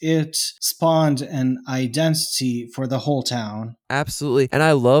hoax, it spawned an identity for the whole town. Absolutely. And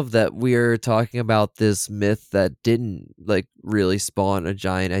I love that we're talking about this myth that didn't like really spawn a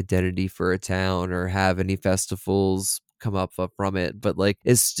giant identity for a town or have any festivals come up from it, but like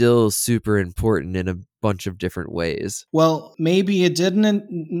is still super important in a bunch of different ways. Well, maybe it didn't.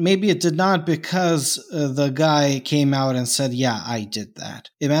 Maybe it did not, because the guy came out and said, "Yeah, I did that."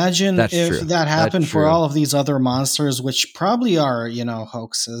 Imagine That's if true. that happened That's for true. all of these other monsters, which probably are,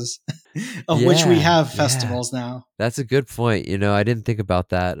 hoaxes, of which we have festivals now. That's a good point. I didn't think about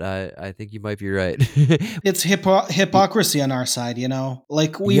that. I think you might be right. It's hypocrisy on our side,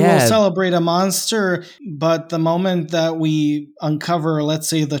 Like, we will celebrate a monster, but the moment that we uncover, let's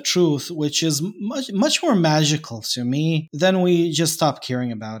say, the truth, which is much more magical to me, then we just stop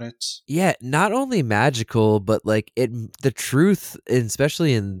caring about it. Yeah, not only magical, but like the truth,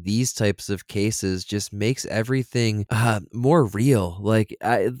 especially in these types of cases, just makes everything more real. Like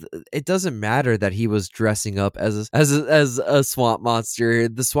it doesn't matter that he was dressing up as a swamp monster.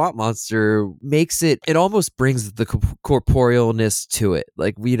 The swamp monster makes it almost brings the corporealness to it.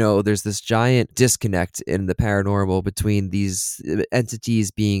 Like there's this giant disconnect in the paranormal between these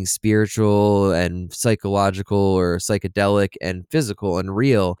entities being spiritual and psychological or psychedelic and physical and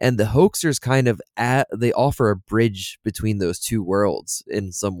real, and the hoaxers kind of they offer a bridge between those two worlds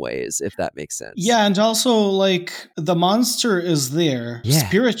in some ways, if that makes sense. Yeah, and also like the monster is there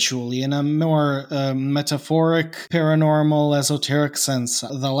spiritually. actually, in a more metaphoric, paranormal, esoteric sense,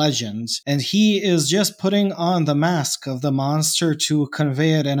 the legend. And he is just putting on the mask of the monster to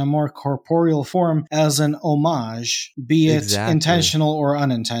convey it in a more corporeal form as an homage, be it intentional or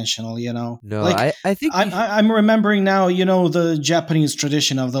unintentional, No, like, I think I'm remembering now, the Japanese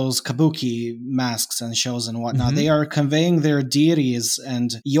tradition of those kabuki masks and shows and whatnot. Mm-hmm. They are conveying their deities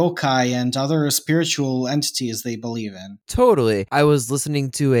and yokai and other spiritual entities they believe in. Totally. I was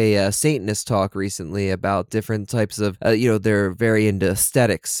listening to a Satanist talk recently about different types of, they're very into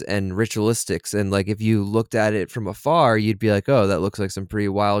aesthetics and ritualistics. And like, if you looked at it from afar, you'd be like, oh, that looks like some pretty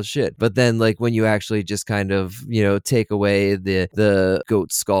wild shit. But then like when you actually just kind of, take away the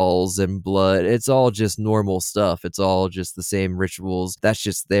goat skulls and blood, it's all just normal stuff. It's all just the same rituals. That's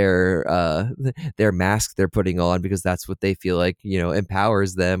just their mask they're putting on because that's what they feel like,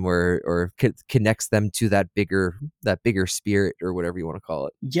 empowers them or connects them to that bigger spirit or whatever you want to call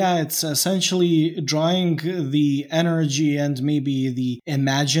it. Yeah, it's essentially drawing the energy and maybe the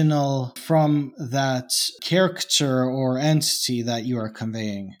imaginal from that character or entity that you are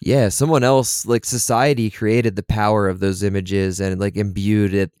conveying. Yeah, someone else, like society, created the power of those images and like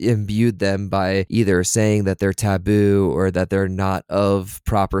imbued them by either saying that they're taboo or that they're not of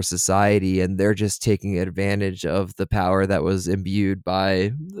proper society, and they're just taking advantage of the power that was imbued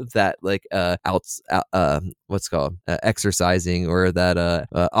by that, like exercising or that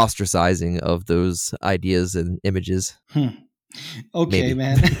ostracizing of those ideas and images. Okay,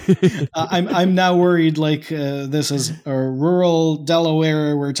 man. I'm now worried like this is a rural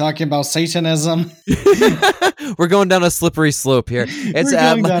Delaware. We're talking about Satanism. We're going down a slippery slope here. We're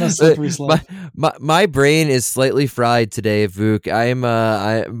going down a slippery slope. My brain is slightly fried today, Vuk. I'm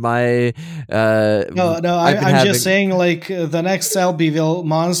just saying like the next Selbyville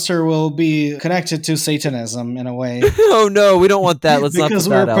monster will be connected to Satanism in a way. Oh no, we don't want that. Let's not put that out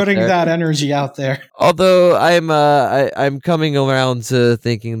there. Because we're putting that energy out there. Although I'm coming around to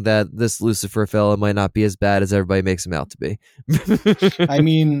thinking that this Lucifer fella might not be as bad as everybody makes him out to be. I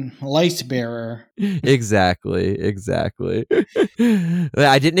mean, light bearer. Exactly. I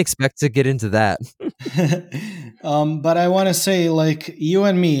didn't expect to get into that. But I want to say, like, you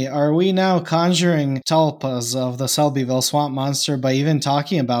and me, are we now conjuring tulpas of the Selbyville swamp monster by even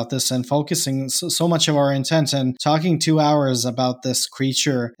talking about this and focusing so much of our intent and talking 2 hours about this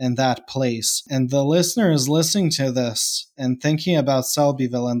creature in that place? And the listeners listening to this and thinking about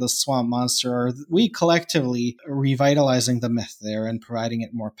Selbyville and the swamp monster, are we collectively revitalizing the myth there and providing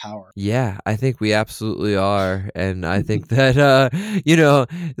it more power? Yeah, I think we absolutely are. And I think that,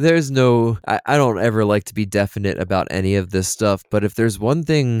 there's no, I don't ever like to be definite about any of this stuff, but if there's one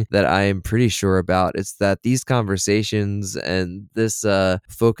thing that I am pretty sure about, it's that these conversations and this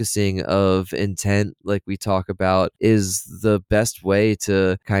focusing of intent, like we talk about, is the best way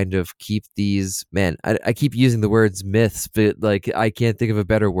to kind of keep these, I keep using the words myths, but like I can't think of a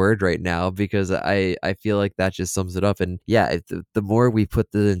better word right now because I feel like that just sums it up. And yeah, the more we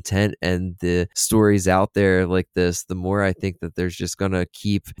put the intent and the stories out there like this, the more I think that there's just gonna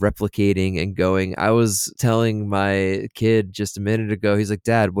keep replicating and going. I was telling my kid just a minute ago, he's like,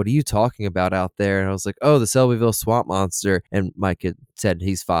 Dad, what are you talking about out there? And I was like, oh, the Selbyville swamp monster. And my kid said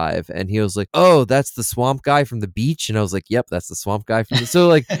he's 5, and he was like, oh, that's the swamp guy from the beach. And I was like, yep, that's the swamp guy from so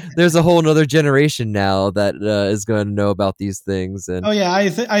like there's a whole nother generation now that is going to know about these things. And oh yeah,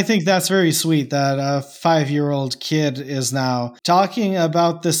 I think that's very sweet that a 5-year-old kid is now talking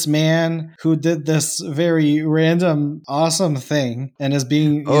about this man who did this very random awesome thing and is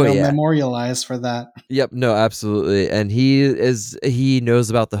being memorialized for that. Yep, no, absolutely. And he knows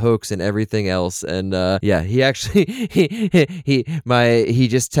about the hoax and everything else. And he actually he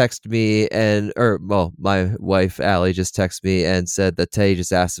just texted me my wife Allie just texted me and said that Tay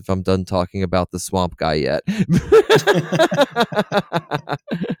just asked if I'm done talking about the swamp guy yet.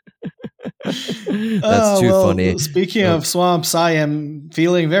 That's too funny. Speaking of swamps, I am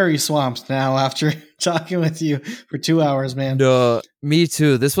feeling very swamped now after talking with you for 2 hours, man. No, me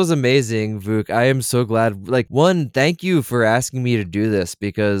too. This was amazing, Vuk. I am so glad. Like, one, thank you for asking me to do this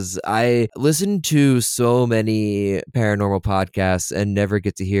because I listen to so many paranormal podcasts and never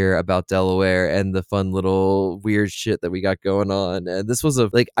get to hear about Delaware and the fun little weird shit that we got going on. And this was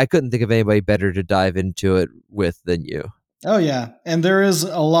I couldn't think of anybody better to dive into it with than you. Oh yeah, and there is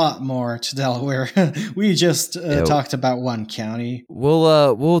a lot more to Delaware. We just talked about one county.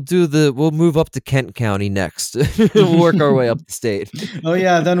 We'll move up to Kent County next. We'll work our way up the state. Oh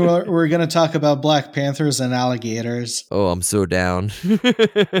yeah, then we're gonna talk about Black Panthers and alligators. Oh, I'm so down.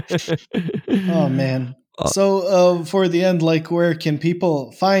 Oh man. So for the end, like, where can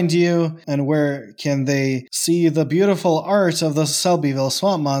people find you, and where can they see the beautiful art of the Selbyville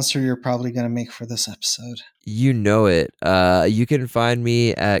swamp monster you're probably going to make for this episode? You know it. You can find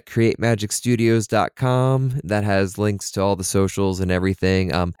me at createmagicstudios.com. That has links to all the socials and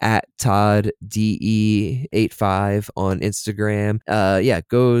everything. At Todd DE85 on Instagram.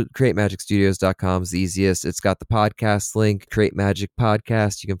 Go createmagicstudios.com is the easiest. It's got the podcast link, Create Magic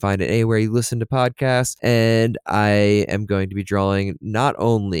Podcast. You can find it anywhere you listen to podcasts. And I am going to be drawing not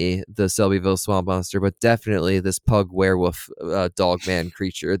only the Selbyville swamp monster, but definitely this pug werewolf dogman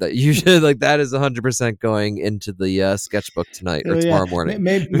creature that you should like. That is 100% going into the sketchbook tonight or tomorrow morning.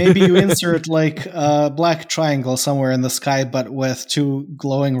 Maybe you insert like a black triangle somewhere in the sky, but with two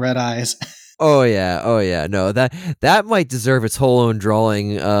glowing red eyes. Oh yeah. No, that might deserve its whole own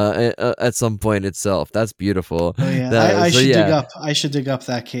drawing at some point itself. That's beautiful. Oh yeah, I should dig up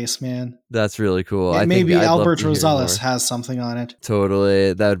that case, man. That's really cool. Maybe Albert Rosales has something on it.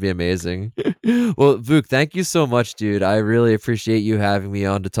 Totally, that would be amazing. Well, Vuk, thank you so much, dude. I really appreciate you having me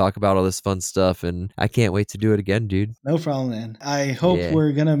on to talk about all this fun stuff, and I can't wait to do it again, dude. No problem, man. I hope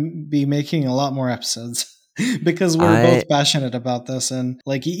we're gonna be making a lot more episodes. Because we're both passionate about this, and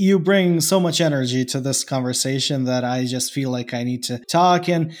like you bring so much energy to this conversation that I just feel like I need to talk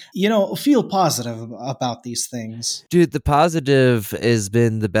and feel positive about these things. Dude, the positive has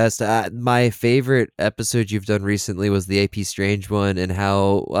been the best. My favorite episode you've done recently was the AP Strange one, and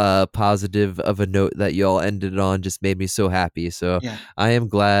how positive of a note that y'all ended on just made me so happy. So yeah. I am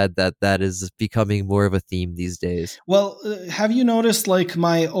glad that is becoming more of a theme these days. Well, have you noticed like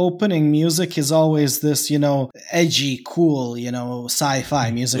my opening music is always this edgy, cool,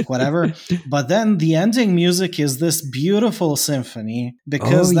 sci-fi music, whatever. But then the ending music is this beautiful symphony,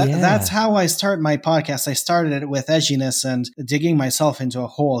 because that's how I start my podcast. I started it with edginess and digging myself into a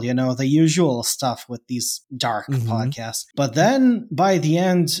hole, the usual stuff with these dark podcasts. But then by the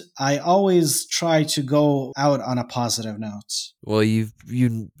end, I always try to go out on a positive note. Well, you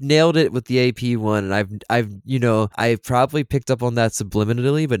nailed it with the AP one, and I've probably picked up on that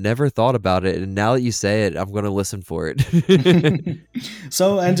subliminally, but never thought about it. And now that you say it, I'm going to listen for it.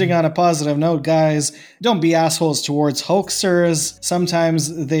 So, ending on a positive note, guys, don't be assholes towards hoaxers.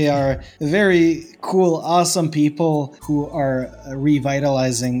 Sometimes they are very cool, awesome people who are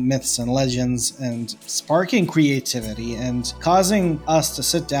revitalizing myths and legends and sparking creativity and causing us to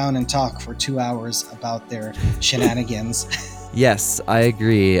sit down and talk for 2 hours about their shenanigans. Yes, I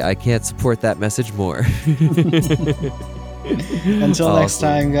agree. I can't support that message more. Until next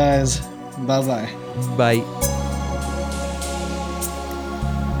time, guys. Bye-bye. Bye.